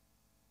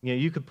 You know,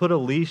 you could put a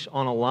leash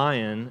on a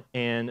lion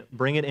and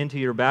bring it into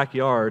your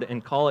backyard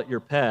and call it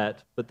your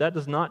pet, but that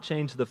does not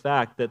change the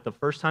fact that the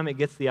first time it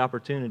gets the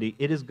opportunity,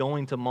 it is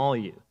going to maul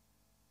you.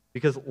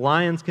 Because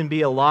lions can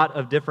be a lot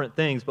of different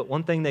things, but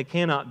one thing they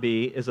cannot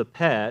be is a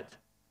pet,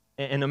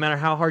 and no matter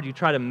how hard you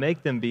try to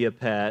make them be a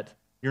pet,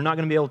 you're not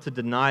going to be able to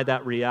deny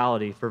that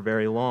reality for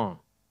very long.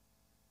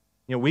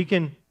 You know, we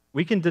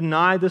can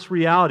deny this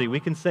reality.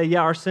 We can say,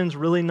 yeah, our sin's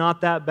really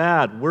not that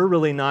bad. We're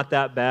really not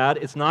that bad.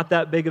 It's not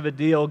that big of a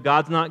deal.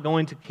 God's not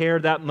going to care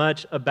that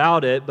much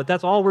about it, but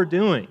that's all we're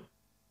doing.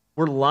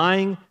 We're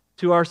lying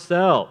to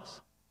ourselves.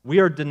 We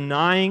are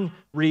denying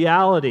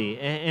reality.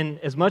 And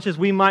as much as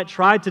we might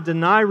try to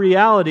deny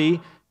reality,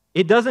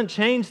 it doesn't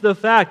change the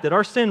fact that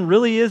our sin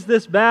really is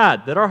this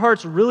bad, that our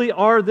hearts really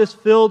are this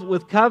filled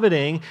with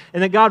coveting,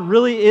 and that God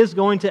really is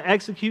going to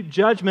execute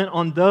judgment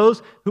on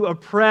those who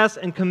oppress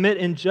and commit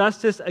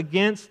injustice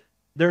against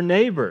their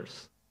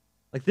neighbors.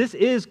 Like, this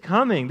is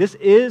coming. This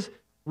is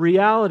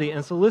reality.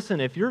 And so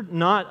listen, if you're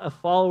not a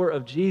follower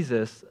of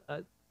Jesus,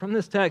 from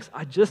this text,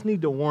 I just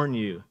need to warn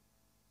you.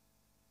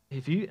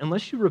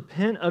 Unless you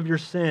repent of your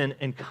sin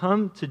and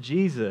come to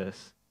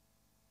Jesus,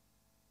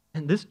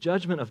 and this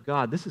judgment of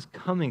God, this is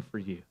coming for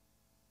you.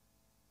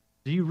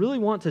 Do you really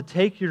want to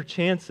take your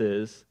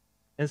chances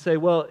and say,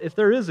 well, if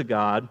there is a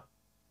God,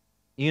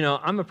 you know,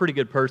 I'm a pretty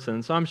good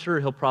person, so I'm sure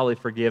he'll probably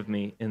forgive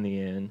me in the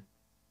end.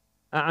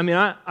 I mean,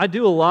 I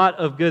do a lot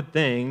of good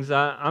things.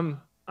 I'm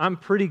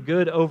pretty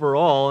good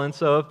overall, and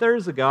so if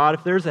there's a God,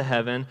 if there's a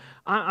heaven,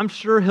 I'm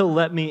sure he'll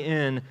let me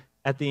in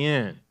at the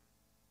end.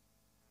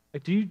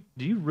 Like, do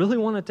you really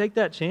want to take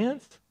that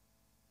chance?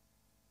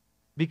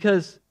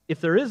 Because if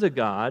there is a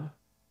God,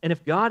 and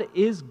if God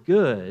is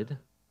good,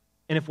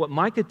 and if what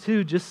Micah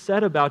 2 just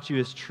said about you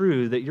is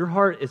true, that your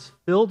heart is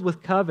filled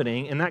with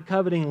coveting, and that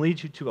coveting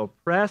leads you to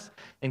oppress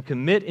and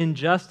commit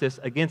injustice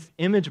against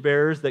image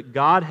bearers that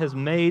God has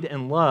made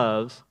and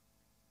loves,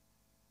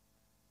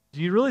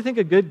 do you really think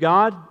a good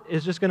God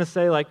is just going to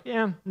say, like,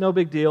 yeah, no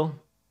big deal,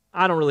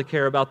 I don't really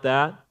care about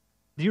that?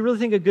 Do you really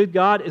think a good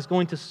God is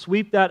going to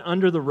sweep that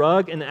under the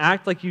rug and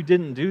act like you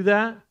didn't do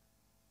that?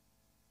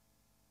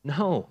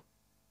 No.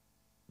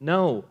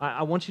 No,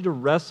 I want you to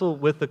wrestle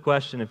with the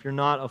question, if you're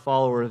not a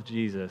follower of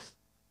Jesus,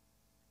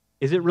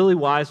 is it really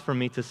wise for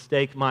me to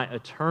stake my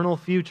eternal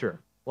future,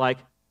 like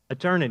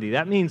eternity?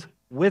 That means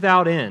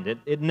without end.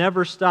 It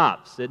never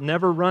stops. It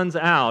never runs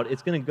out.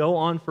 It's going to go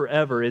on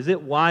forever. Is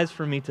it wise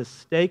for me to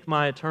stake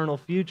my eternal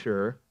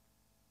future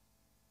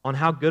on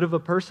how good of a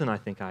person I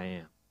think I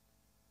am?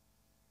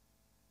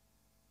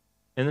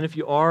 And then if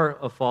you are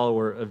a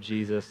follower of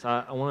Jesus,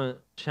 I want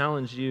to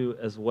challenge you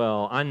as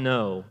well. I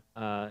know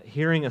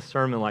hearing a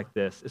sermon like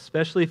this,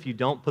 especially if you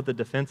don't put the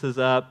defenses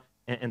up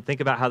and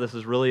think about how this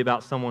is really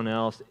about someone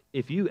else,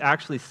 if you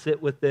actually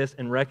sit with this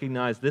and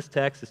recognize this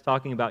text is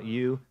talking about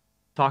you,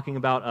 talking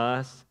about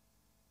us,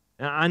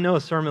 and I know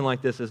a sermon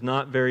like this is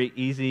not very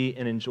easy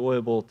and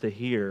enjoyable to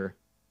hear,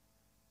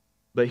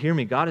 but hear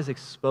me, God is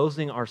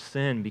exposing our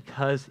sin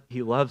because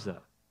he loves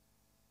us.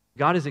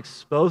 God is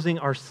exposing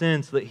our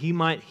sin so that he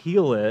might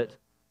heal it,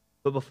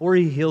 but before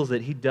he heals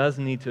it, he does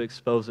need to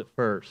expose it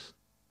first.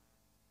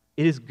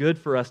 It is good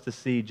for us to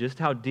see just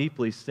how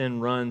deeply sin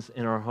runs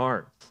in our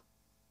hearts.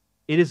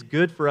 It is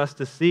good for us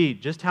to see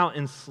just how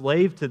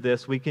enslaved to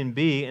this we can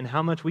be and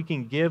how much we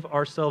can give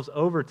ourselves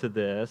over to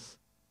this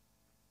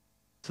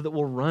so that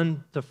we'll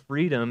run to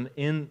freedom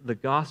in the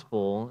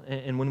gospel.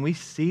 And when we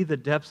see the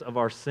depths of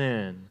our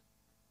sin,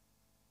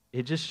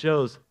 it just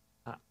shows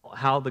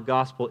how the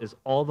gospel is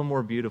all the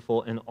more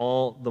beautiful and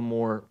all the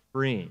more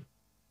freeing.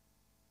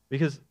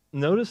 Because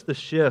notice the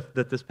shift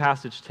that this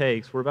passage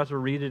takes. We're about to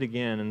read it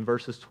again in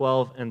verses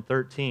 12 and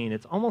 13.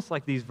 It's almost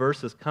like these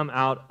verses come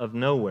out of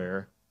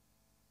nowhere.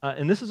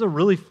 And this is a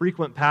really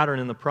frequent pattern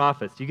in the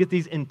prophets. You get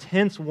these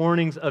intense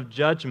warnings of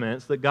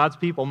judgments that God's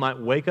people might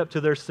wake up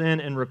to their sin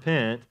and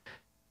repent,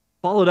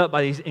 followed up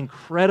by these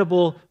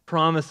incredible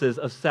promises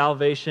of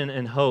salvation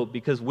and hope.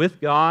 Because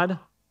with God,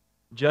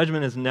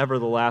 judgment is never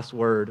the last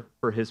word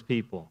for his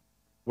people.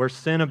 Where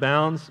sin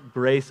abounds,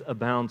 grace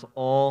abounds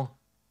all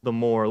the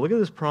more. Look at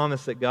this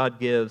promise that God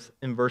gives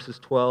in verses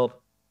 12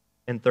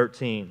 and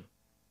 13.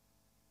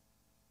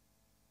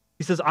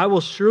 He says, I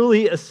will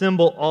surely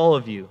assemble all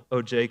of you,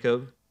 O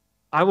Jacob.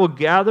 I will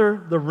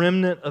gather the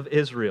remnant of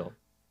Israel.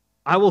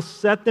 I will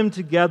set them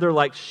together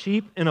like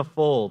sheep in a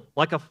fold,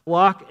 like a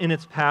flock in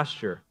its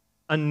pasture,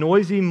 a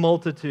noisy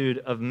multitude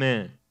of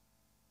men.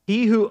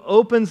 He who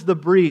opens the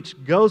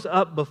breach goes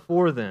up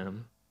before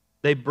them.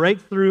 They break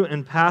through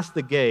and pass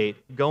the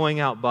gate, going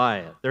out by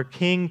it. Their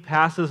king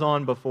passes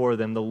on before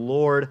them, the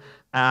Lord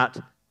at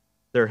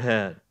their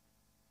head.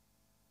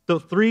 So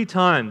 3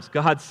 times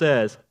God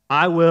says,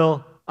 I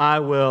will, I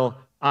will,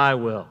 I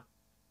will.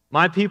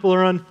 My people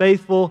are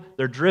unfaithful.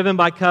 They're driven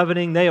by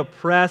coveting. They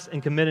oppress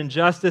and commit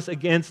injustice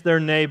against their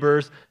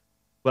neighbors.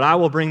 But I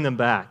will bring them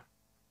back.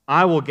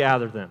 I will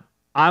gather them.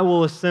 I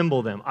will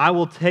assemble them. I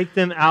will take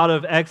them out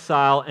of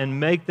exile and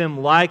make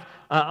them like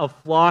a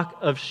flock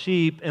of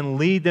sheep and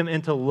lead them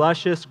into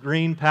luscious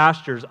green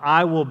pastures.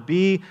 I will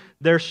be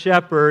their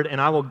shepherd, and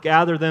I will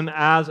gather them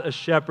as a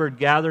shepherd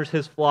gathers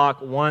his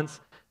flock once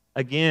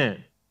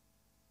again.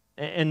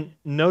 And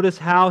notice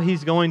how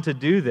he's going to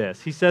do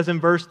this. He says in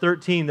verse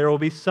 13, there will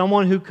be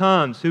someone who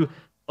comes, who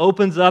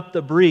opens up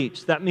the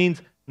breach. That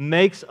means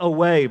makes a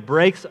way,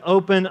 breaks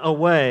open a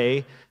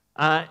way.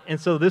 And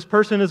so this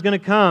person is going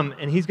to come,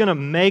 and he's going to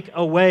make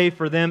a way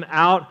for them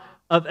out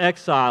of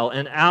exile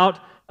and out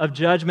of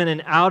judgment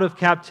and out of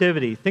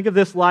captivity. Think of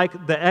this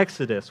like the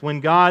Exodus, when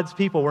God's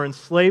people were in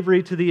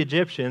slavery to the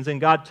Egyptians, and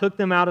God took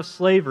them out of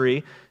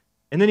slavery,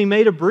 and then he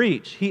made a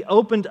breach. He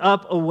opened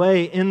up a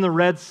way in the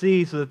Red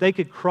Sea so that they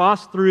could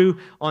cross through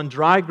on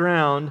dry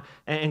ground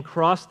and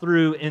cross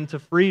through into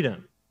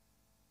freedom.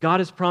 God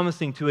is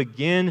promising to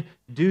again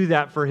do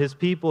that for his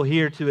people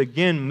here, to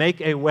again make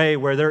a way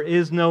where there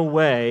is no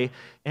way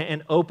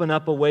and open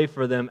up a way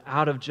for them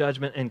out of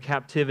judgment and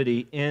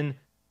captivity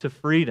into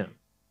freedom.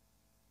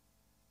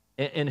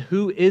 And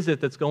who is it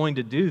that's going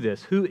to do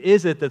this? Who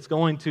is it that's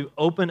going to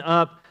open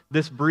up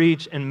this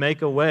breach and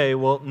make a way?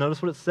 Well,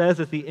 notice what it says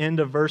at the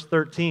end of verse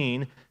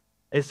 13.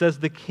 It says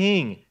the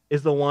king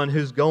is the one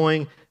who's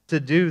going to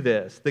do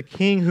this. The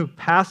king who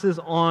passes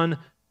on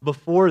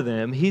before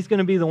them. He's going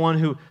to be the one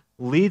who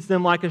leads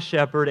them like a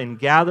shepherd and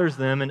gathers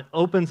them and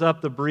opens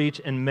up the breach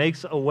and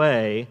makes a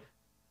way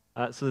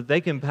so that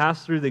they can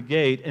pass through the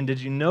gate. And did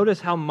you notice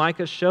how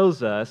Micah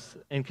shows us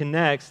and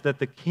connects that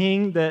the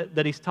king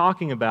that he's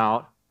talking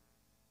about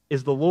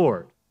is the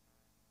Lord?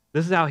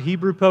 This is how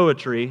Hebrew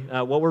poetry,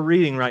 what we're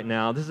reading right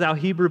now, this is how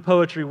Hebrew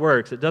poetry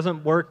works. It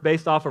doesn't work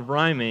based off of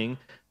rhyming.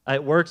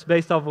 It works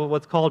based off of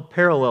what's called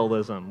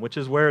parallelism, which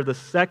is where the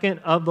second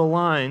of the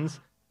lines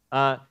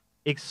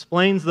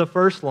explains the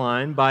first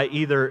line by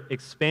either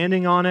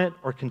expanding on it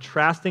or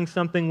contrasting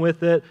something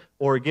with it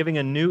or giving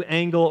a new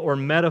angle or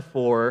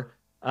metaphor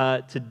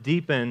to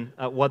deepen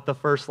what the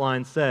first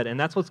line said. And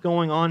that's what's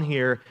going on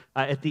here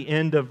at the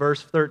end of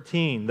verse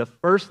 13. The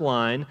first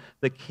line,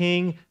 the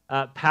king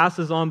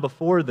passes on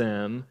before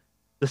them.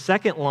 The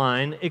second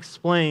line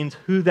explains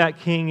who that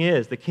king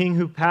is. The king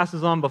who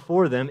passes on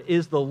before them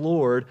is the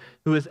Lord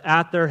who is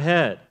at their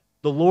head.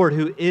 The Lord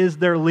who is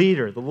their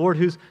leader, the Lord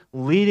who's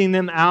leading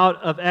them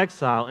out of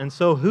exile. And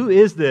so who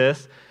is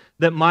this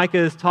that Micah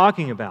is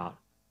talking about?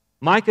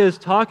 Micah is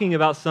talking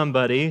about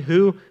somebody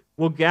who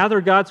will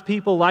gather God's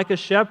people like a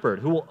shepherd,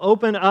 who will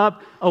open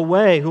up a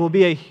way, who will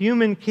be a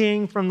human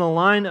king from the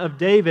line of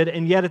David,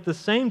 and yet at the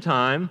same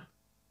time,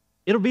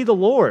 it'll be the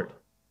Lord.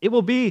 It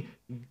will be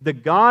the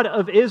God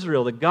of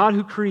Israel, the God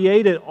who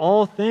created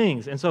all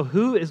things. And so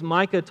who is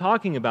Micah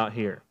talking about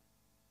here?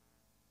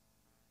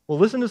 Well,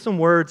 listen to some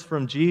words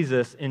from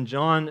Jesus in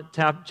John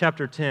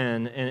chapter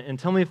 10, and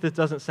tell me if this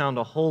doesn't sound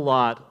a whole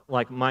lot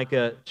like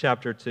Micah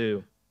chapter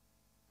 2.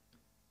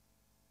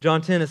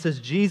 John 10, it says,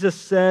 Jesus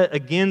said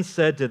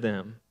to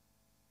them,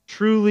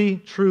 "Truly,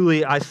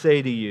 truly, I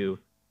say to you,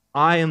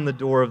 I am the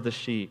door of the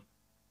sheep.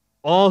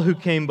 All who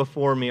came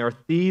before me are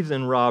thieves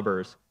and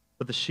robbers,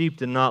 but the sheep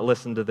did not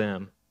listen to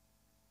them.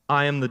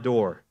 I am the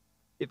door.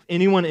 If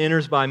anyone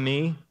enters by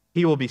me,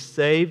 he will be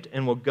saved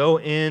and will go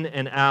in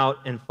and out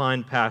and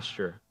find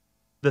pasture.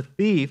 The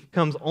thief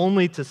comes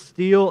only to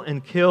steal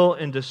and kill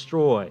and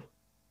destroy.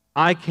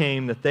 I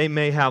came that they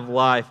may have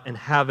life and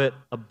have it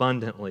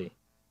abundantly.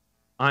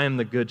 I am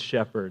the good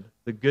shepherd.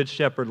 The good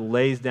shepherd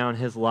lays down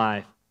his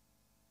life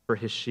for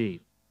his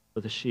sheep, for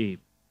the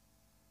sheep."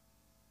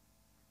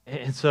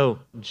 And so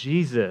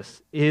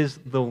Jesus is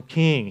the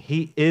king.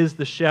 He is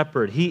the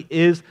shepherd. He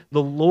is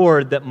the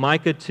Lord that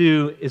Micah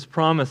 2 is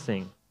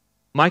promising.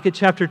 Micah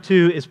chapter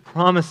 2 is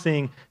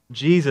promising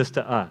Jesus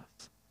to us.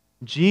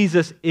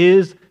 Jesus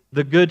is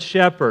the good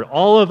shepherd.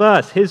 All of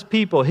us, his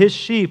people, his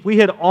sheep, we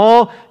had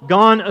all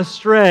gone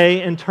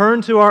astray and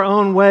turned to our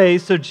own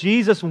ways, so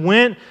Jesus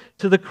went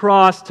to the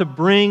cross to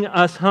bring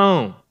us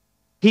home.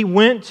 He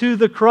went to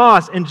the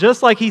cross, and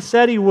just like he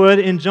said he would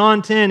in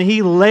John 10,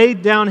 he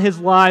laid down his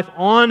life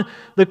on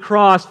the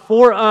cross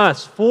for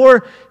us,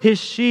 for his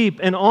sheep,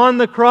 and on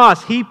the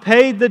cross he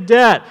paid the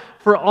debt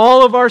for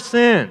all of our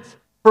sins,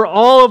 for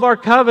all of our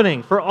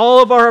coveting, for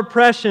all of our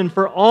oppression,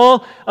 for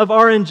all of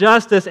our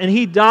injustice, and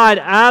he died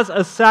as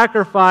a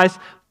sacrifice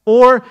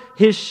for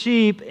his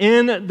sheep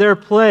in their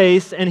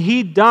place, and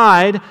he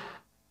died,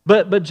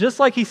 but just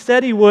like he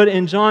said he would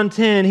in John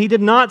 10, he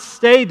did not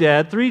stay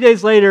dead. 3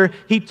 days later,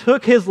 he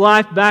took his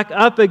life back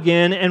up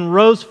again and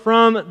rose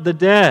from the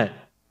dead.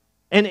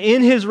 And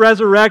in his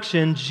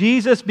resurrection,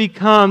 Jesus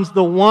becomes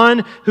the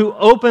one who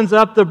opens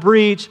up the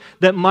breach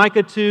that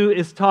Micah 2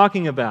 is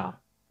talking about.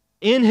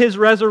 In his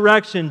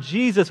resurrection,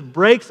 Jesus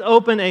breaks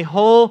open a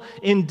hole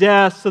in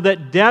death so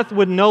that death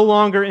would no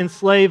longer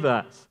enslave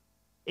us.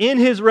 In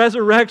his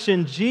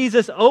resurrection,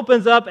 Jesus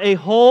opens up a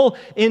hole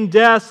in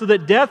death so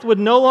that death would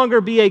no longer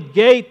be a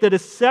gate that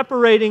is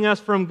separating us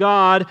from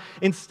God.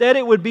 Instead,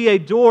 it would be a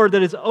door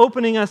that is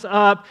opening us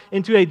up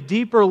into a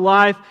deeper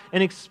life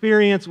and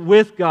experience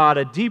with God,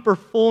 a deeper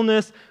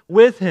fullness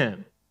with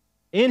Him.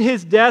 In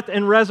His death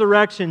and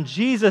resurrection,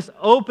 Jesus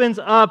opens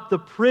up the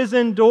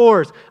prison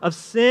doors of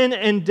sin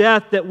and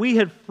death that we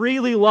had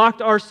freely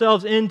locked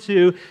ourselves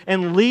into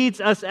and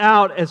leads us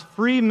out as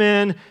free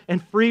men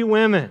and free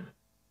women.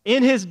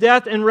 In His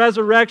death and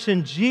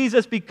resurrection,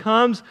 Jesus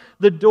becomes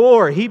the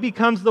door. He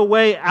becomes the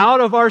way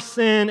out of our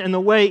sin and the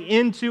way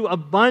into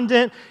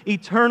abundant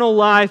eternal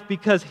life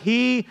because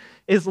He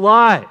is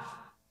life.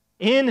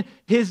 In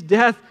His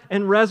death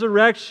and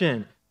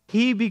resurrection,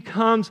 He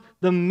becomes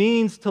the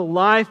means to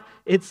life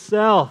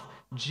itself.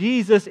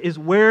 Jesus is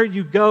where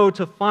you go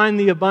to find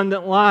the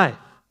abundant life.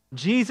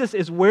 Jesus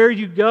is where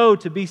you go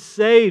to be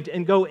saved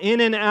and go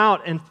in and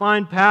out and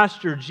find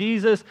pasture.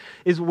 Jesus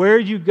is where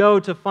you go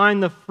to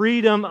find the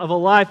freedom of a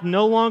life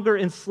no longer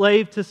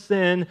enslaved to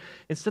sin,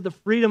 instead the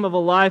freedom of a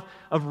life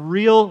of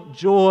real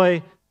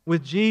joy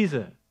with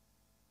Jesus.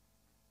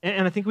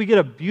 And I think we get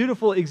a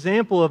beautiful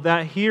example of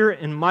that here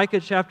in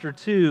Micah chapter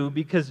 2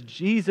 because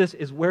Jesus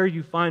is where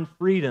you find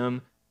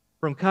freedom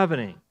from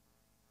coveting.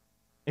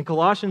 In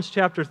Colossians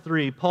chapter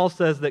 3, Paul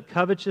says that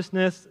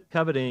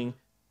coveting,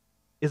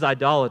 is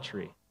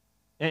idolatry.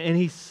 And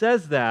he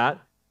says that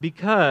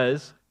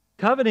because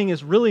coveting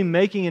is really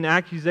making an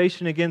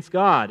accusation against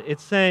God.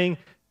 It's saying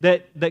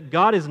that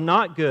God is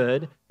not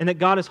good and that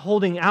God is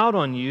holding out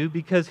on you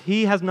because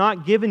He has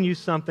not given you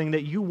something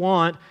that you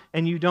want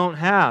and you don't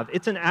have.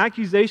 It's an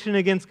accusation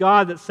against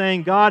God that's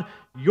saying, God,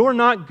 you're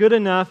not good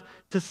enough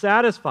to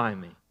satisfy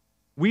me.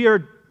 We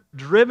are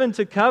driven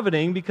to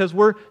coveting because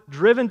we're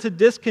driven to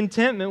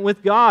discontentment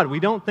with God. We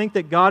don't think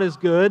that God is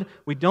good.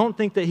 We don't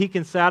think that He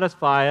can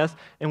satisfy us.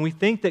 And we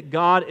think that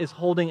God is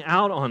holding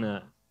out on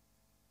us.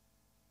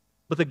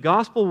 But the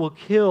gospel will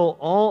kill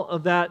all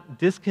of that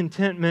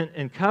discontentment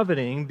and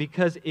coveting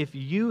because if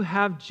you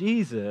have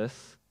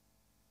Jesus,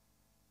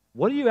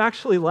 what do you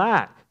actually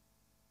lack?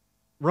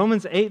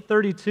 Romans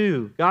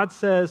 8:32,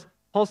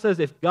 Paul says,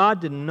 if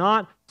God did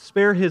not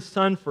spare His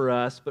Son for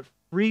us, but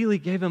freely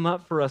gave Him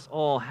up for us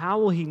all, how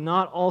will He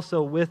not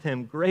also with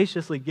Him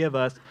graciously give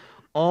us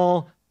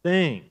all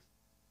things?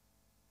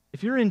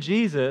 If you're in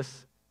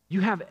Jesus, you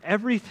have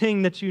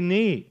everything that you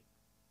need.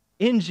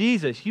 In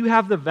Jesus, you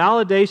have the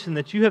validation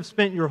that you have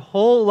spent your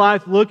whole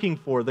life looking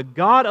for. The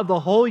God of the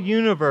whole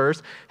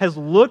universe has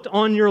looked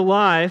on your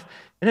life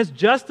and has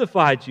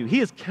justified you. He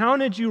has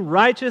counted you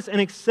righteous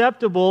and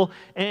acceptable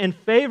and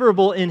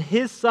favorable in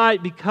His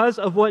sight because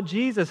of what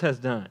Jesus has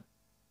done.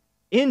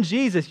 In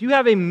Jesus, you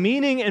have a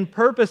meaning and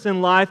purpose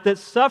in life that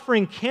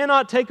suffering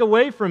cannot take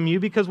away from you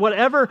because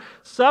whatever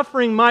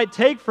suffering might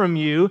take from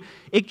you,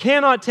 it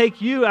cannot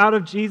take you out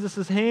of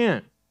Jesus'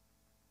 hand.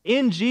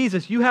 In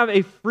Jesus, you have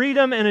a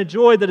freedom and a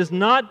joy that is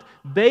not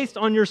based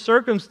on your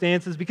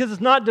circumstances because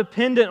it's not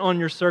dependent on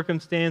your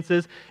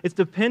circumstances. It's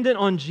dependent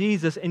on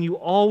Jesus, and you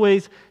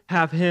always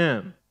have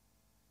Him.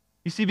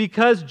 You see,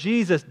 because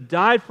Jesus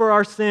died for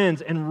our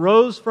sins and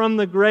rose from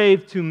the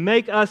grave to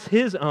make us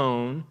His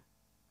own,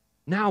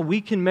 now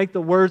we can make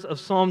the words of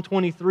Psalm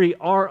 23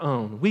 our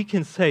own. We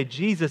can say,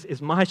 Jesus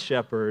is my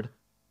shepherd,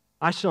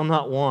 I shall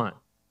not want.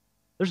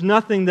 There's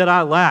nothing that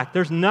I lack.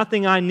 There's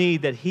nothing I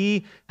need that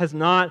He has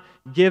not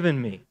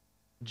given me.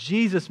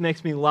 Jesus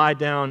makes me lie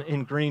down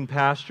in green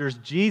pastures.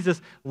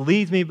 Jesus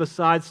leads me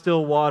beside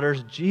still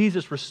waters.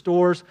 Jesus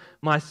restores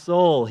my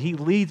soul. He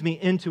leads me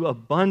into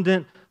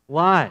abundant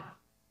life.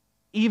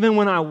 Even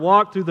when I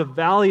walk through the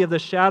valley of the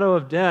shadow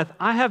of death,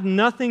 I have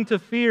nothing to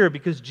fear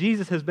because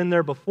Jesus has been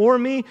there before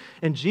me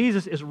and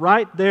Jesus is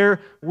right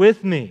there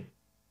with me.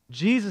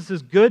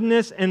 Jesus'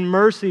 goodness and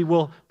mercy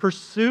will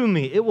pursue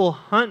me. It will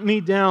hunt me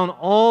down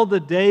all the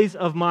days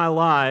of my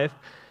life.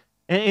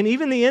 And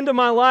even the end of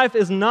my life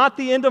is not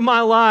the end of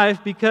my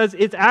life because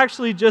it's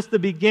actually just the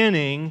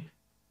beginning.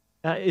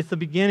 It's the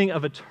beginning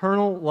of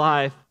eternal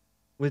life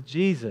with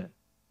Jesus.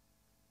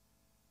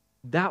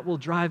 That will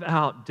drive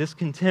out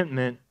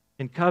discontentment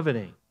and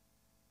coveting.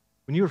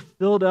 When you are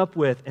filled up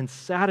with and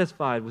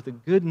satisfied with the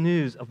good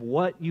news of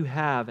what you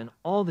have and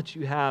all that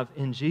you have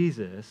in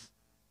Jesus,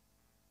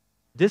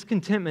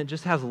 discontentment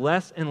just has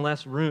less and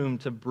less room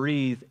to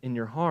breathe in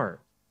your heart.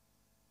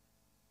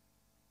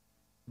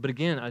 But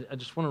again, I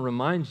just want to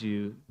remind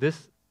you,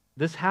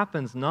 this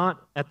happens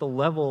not at the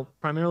level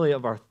primarily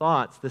of our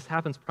thoughts. This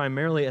happens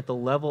primarily at the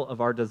level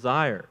of our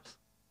desires.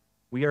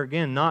 We are,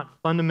 again, not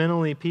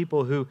fundamentally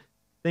people who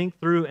think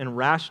through and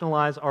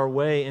rationalize our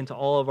way into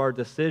all of our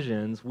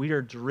decisions. We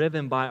are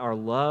driven by our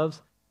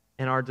loves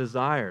and our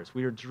desires.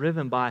 We are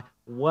driven by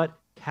what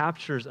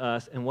captures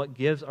us and what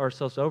gives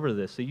ourselves over to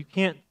this. So you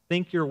can't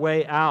think your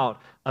way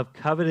out of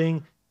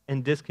coveting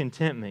and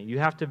discontentment. You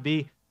have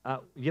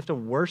to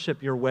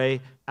worship your way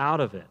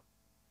out of it.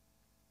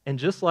 And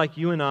just like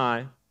you and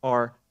I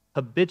are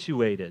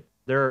habituated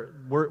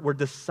We're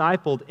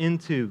discipled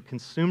into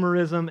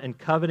consumerism and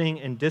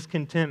coveting and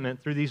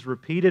discontentment through these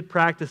repeated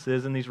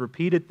practices and these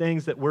repeated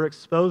things that we're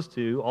exposed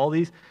to, all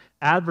these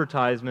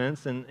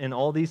advertisements and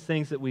all these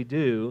things that we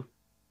do.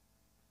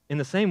 In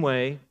the same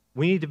way,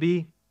 we need to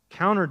be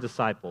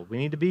counter-discipled. We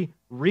need to be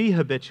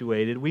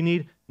rehabituated. We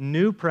need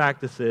new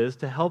practices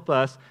to help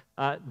us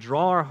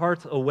draw our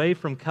hearts away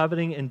from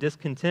coveting and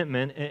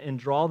discontentment and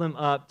draw them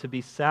up to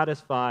be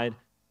satisfied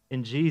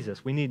in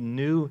Jesus. We need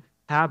new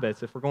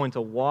habits if we're going to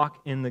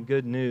walk in the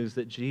good news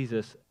that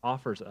Jesus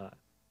offers us.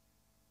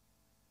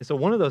 And so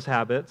one of those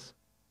habits,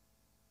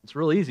 it's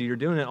real easy, you're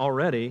doing it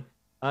already,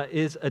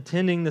 is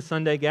attending the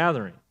Sunday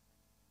gathering.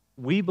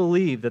 We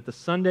believe that the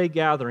Sunday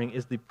gathering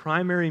is the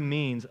primary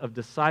means of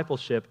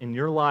discipleship in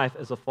your life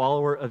as a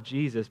follower of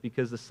Jesus,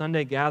 because the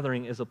Sunday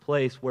gathering is a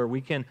place where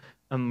we can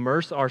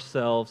immerse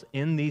ourselves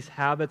in these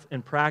habits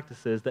and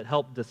practices that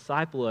help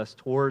disciple us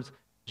towards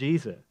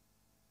Jesus.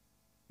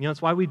 You know,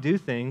 it's why we do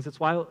things. It's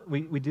why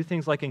we do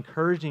things like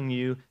encouraging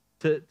you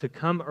to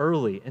come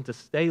early and to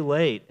stay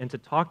late and to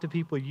talk to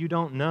people you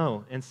don't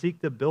know and seek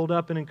to build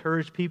up and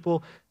encourage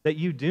people that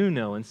you do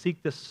know and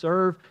seek to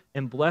serve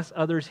and bless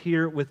others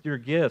here with your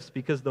gifts,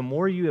 because the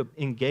more you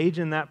engage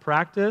in that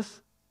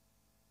practice,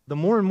 the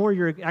more and more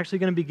you're actually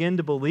going to begin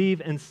to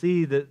believe and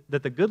see that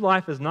the good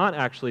life is not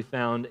actually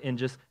found in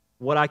just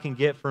what I can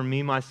get for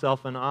me,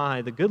 myself, and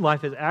I. The good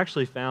life is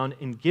actually found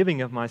in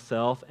giving of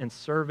myself and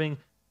serving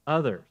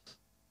others.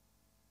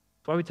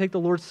 That's why we take the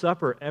Lord's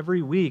Supper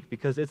every week,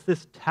 because it's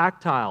this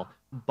tactile,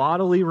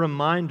 bodily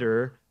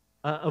reminder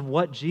of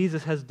what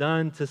Jesus has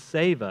done to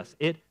save us.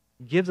 It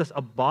gives us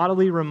a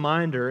bodily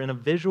reminder and a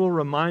visual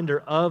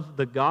reminder of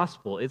the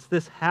gospel. It's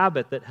this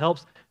habit that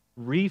helps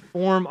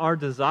reform our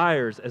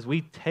desires as we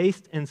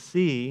taste and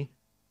see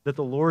that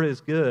the Lord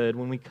is good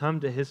when we come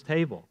to His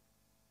table.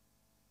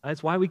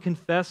 That's why we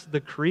confess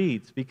the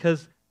creeds,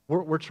 because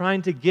we're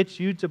trying to get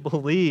you to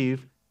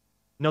believe,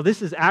 no,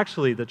 this is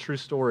actually the true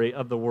story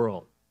of the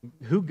world.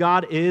 Who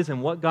God is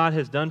and what God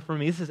has done for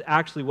me, this is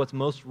actually what's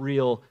most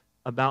real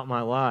about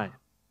my life.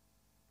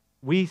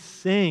 We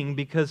sing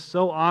because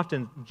so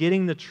often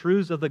getting the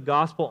truths of the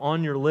gospel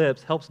on your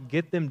lips helps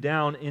get them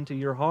down into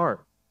your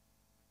heart.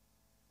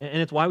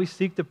 And it's why we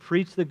seek to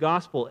preach the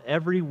gospel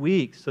every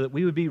week, so that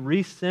we would be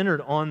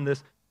re-centered on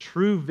this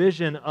true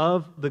vision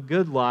of the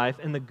good life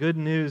and the good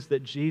news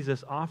that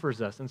Jesus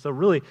offers us. And so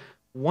really,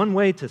 one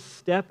way to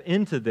step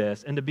into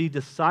this and to be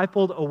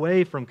discipled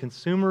away from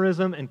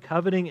consumerism and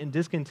coveting and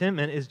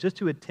discontentment is just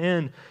to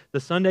attend the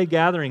Sunday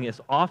gathering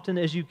as often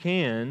as you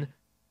can,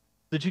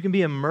 so that you can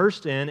be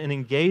immersed in and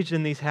engaged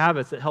in these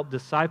habits that help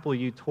disciple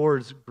you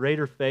towards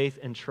greater faith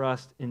and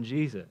trust in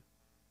Jesus.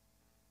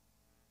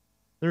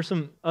 There are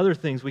some other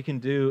things we can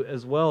do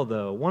as well,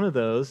 though. One of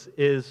those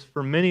is,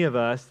 for many of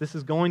us, this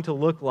is going to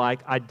look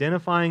like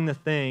identifying the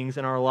things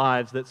in our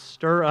lives that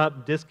stir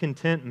up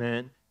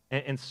discontentment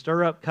and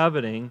stir up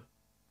coveting,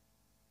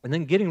 and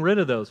then getting rid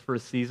of those for a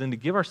season to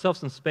give ourselves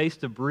some space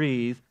to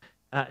breathe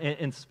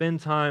and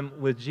spend time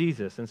with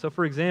Jesus. And so,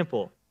 for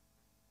example,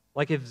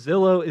 like if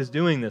Zillow is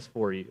doing this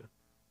for you,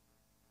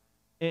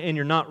 and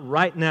you're not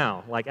right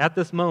now, like at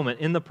this moment,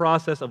 in the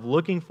process of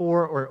looking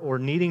for or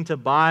needing to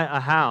buy a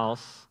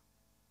house,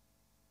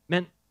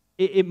 man,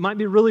 it might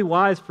be really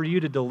wise for you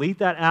to delete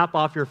that app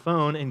off your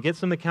phone and get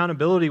some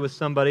accountability with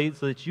somebody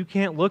so that you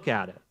can't look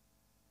at it.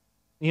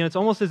 You know, it's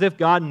almost as if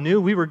God knew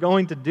we were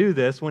going to do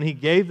this when He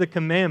gave the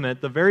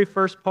commandment. The very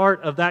first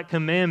part of that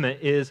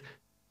commandment is,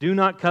 do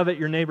not covet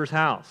your neighbor's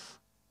house.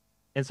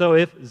 And so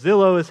if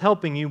Zillow is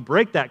helping you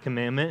break that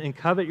commandment and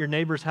covet your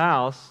neighbor's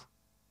house,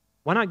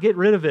 why not get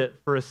rid of it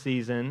for a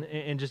season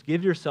and just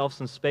give yourself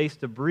some space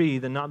to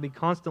breathe and not be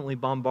constantly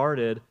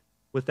bombarded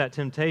with that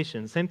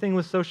temptation? Same thing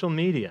with social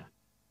media.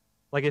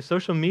 Like if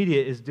social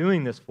media is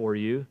doing this for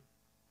you,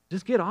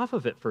 just get off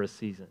of it for a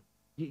season.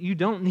 You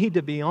don't need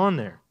to be on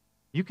there.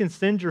 You can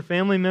send your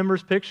family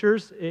members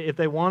pictures if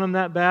they want them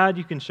that bad.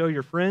 You can show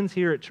your friends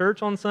here at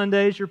church on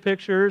Sundays your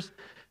pictures.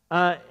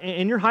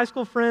 And your high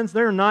school friends,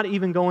 they're not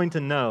even going to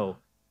know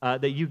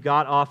that you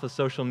got off of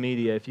social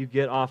media if you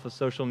get off of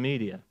social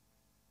media.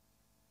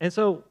 And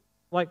so,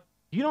 like,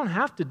 you don't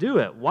have to do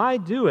it. Why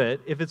do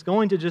it if it's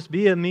going to just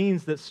be a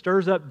means that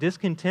stirs up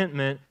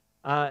discontentment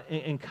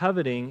and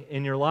coveting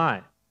in your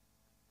life?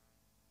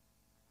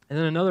 And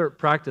then another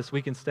practice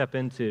we can step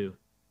into.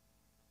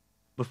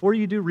 Before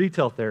you do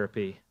retail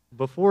therapy,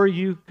 before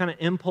you kind of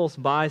impulse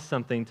buy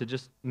something to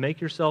just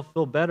make yourself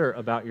feel better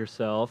about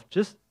yourself,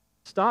 just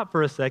stop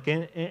for a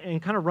second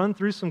and kind of run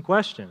through some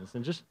questions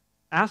and just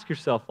ask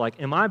yourself, like,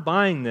 am I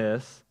buying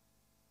this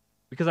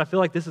because I feel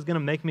like this is going to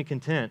make me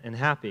content and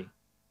happy?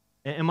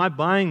 Am I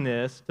buying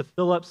this to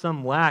fill up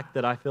some lack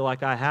that I feel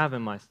like I have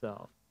in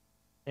myself?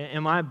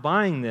 Am I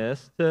buying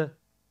this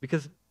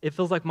because it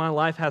feels like my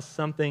life has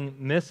something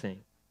missing?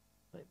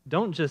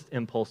 Don't just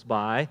impulse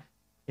buy.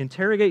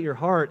 Interrogate your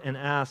heart and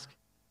ask,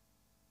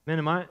 man,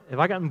 have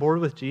I gotten bored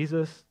with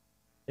Jesus?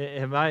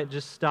 Have I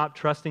just stopped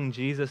trusting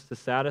Jesus to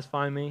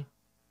satisfy me?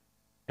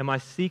 Am I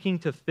seeking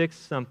to fix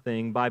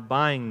something by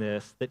buying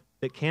this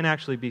that can't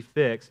actually be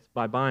fixed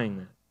by buying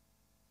this?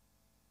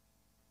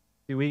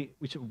 See,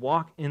 we should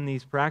walk in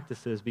these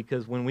practices,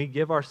 because when we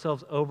give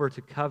ourselves over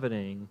to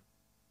coveting,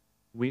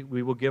 we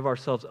will give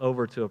ourselves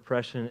over to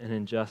oppression and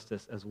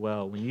injustice as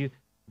well. When you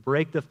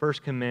break the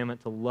first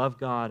commandment to love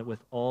God with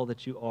all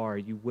that you are,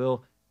 you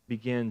will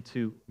begin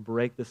to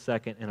break the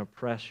second and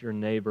oppress your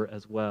neighbor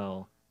as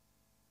well.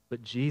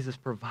 But Jesus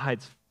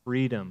provides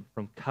freedom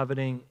from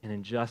coveting and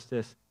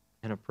injustice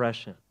and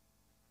oppression.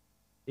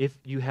 If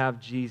you have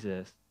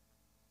Jesus,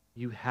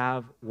 you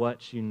have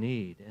what you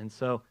need. And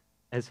so,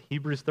 as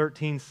Hebrews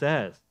 13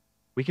 says,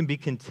 we can be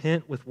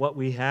content with what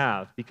we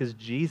have because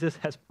Jesus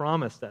has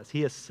promised us.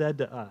 He has said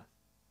to us,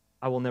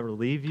 I will never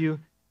leave you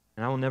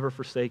and I will never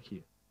forsake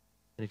you.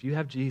 And if you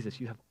have Jesus,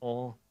 you have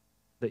all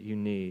that you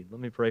need. Let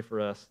me pray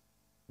for us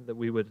that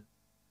we would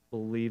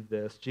believe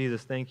this.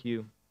 Jesus, thank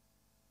you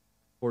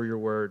for your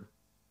word.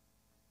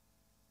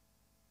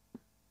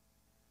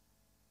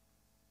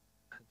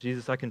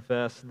 Jesus, I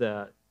confess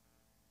that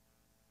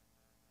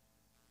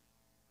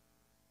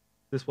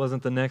this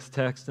wasn't the next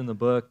text in the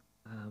book.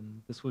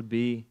 This would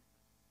be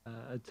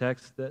a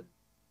text that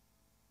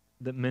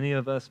many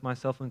of us,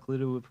 myself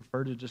included, would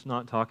prefer to just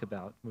not talk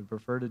about. Would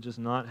prefer to just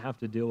not have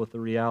to deal with the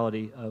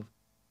reality of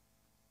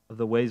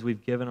the ways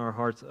we've given our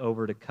hearts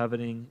over to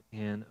coveting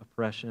and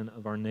oppression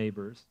of our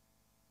neighbors.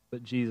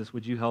 But Jesus,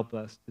 would you help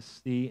us to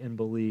see and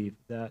believe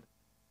that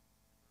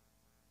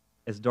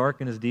as dark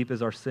and as deep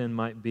as our sin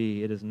might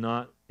be, it is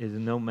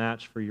no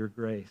match for your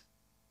grace.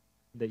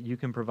 That you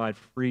can provide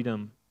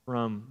freedom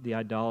from the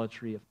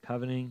idolatry of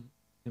coveting,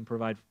 you can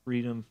provide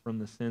freedom from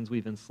the sins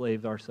we've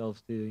enslaved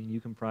ourselves to, and you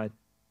can provide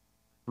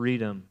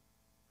freedom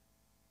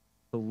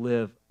to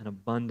live an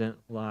abundant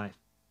life.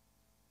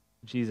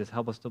 Jesus,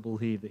 help us to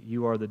believe that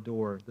you are the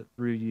door, that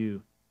through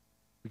you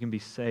we can be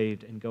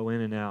saved and go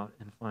in and out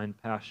and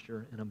find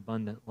pasture and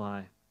abundant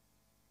life.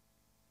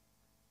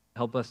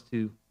 Help us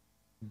to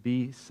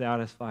be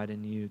satisfied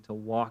in you, to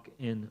walk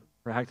in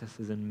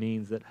practices and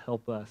means that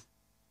help us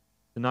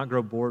to not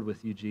grow bored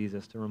with you,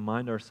 Jesus, to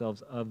remind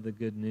ourselves of the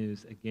good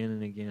news again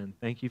and again.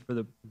 Thank you for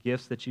the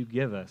gifts that you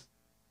give us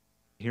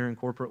here in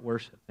corporate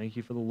worship. Thank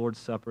you for the Lord's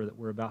Supper that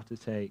we're about to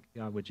take.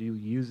 God, would you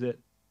use it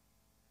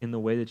in the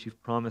way that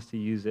you've promised to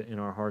use it in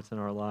our hearts and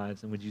our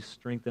lives, and would you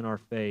strengthen our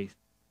faith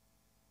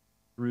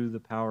through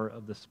the power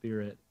of the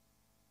Spirit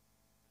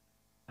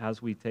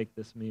as we take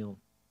this meal.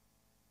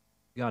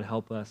 God,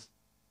 help us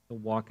to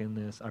walk in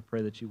this. I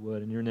pray that you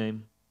would. In your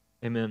name,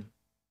 amen.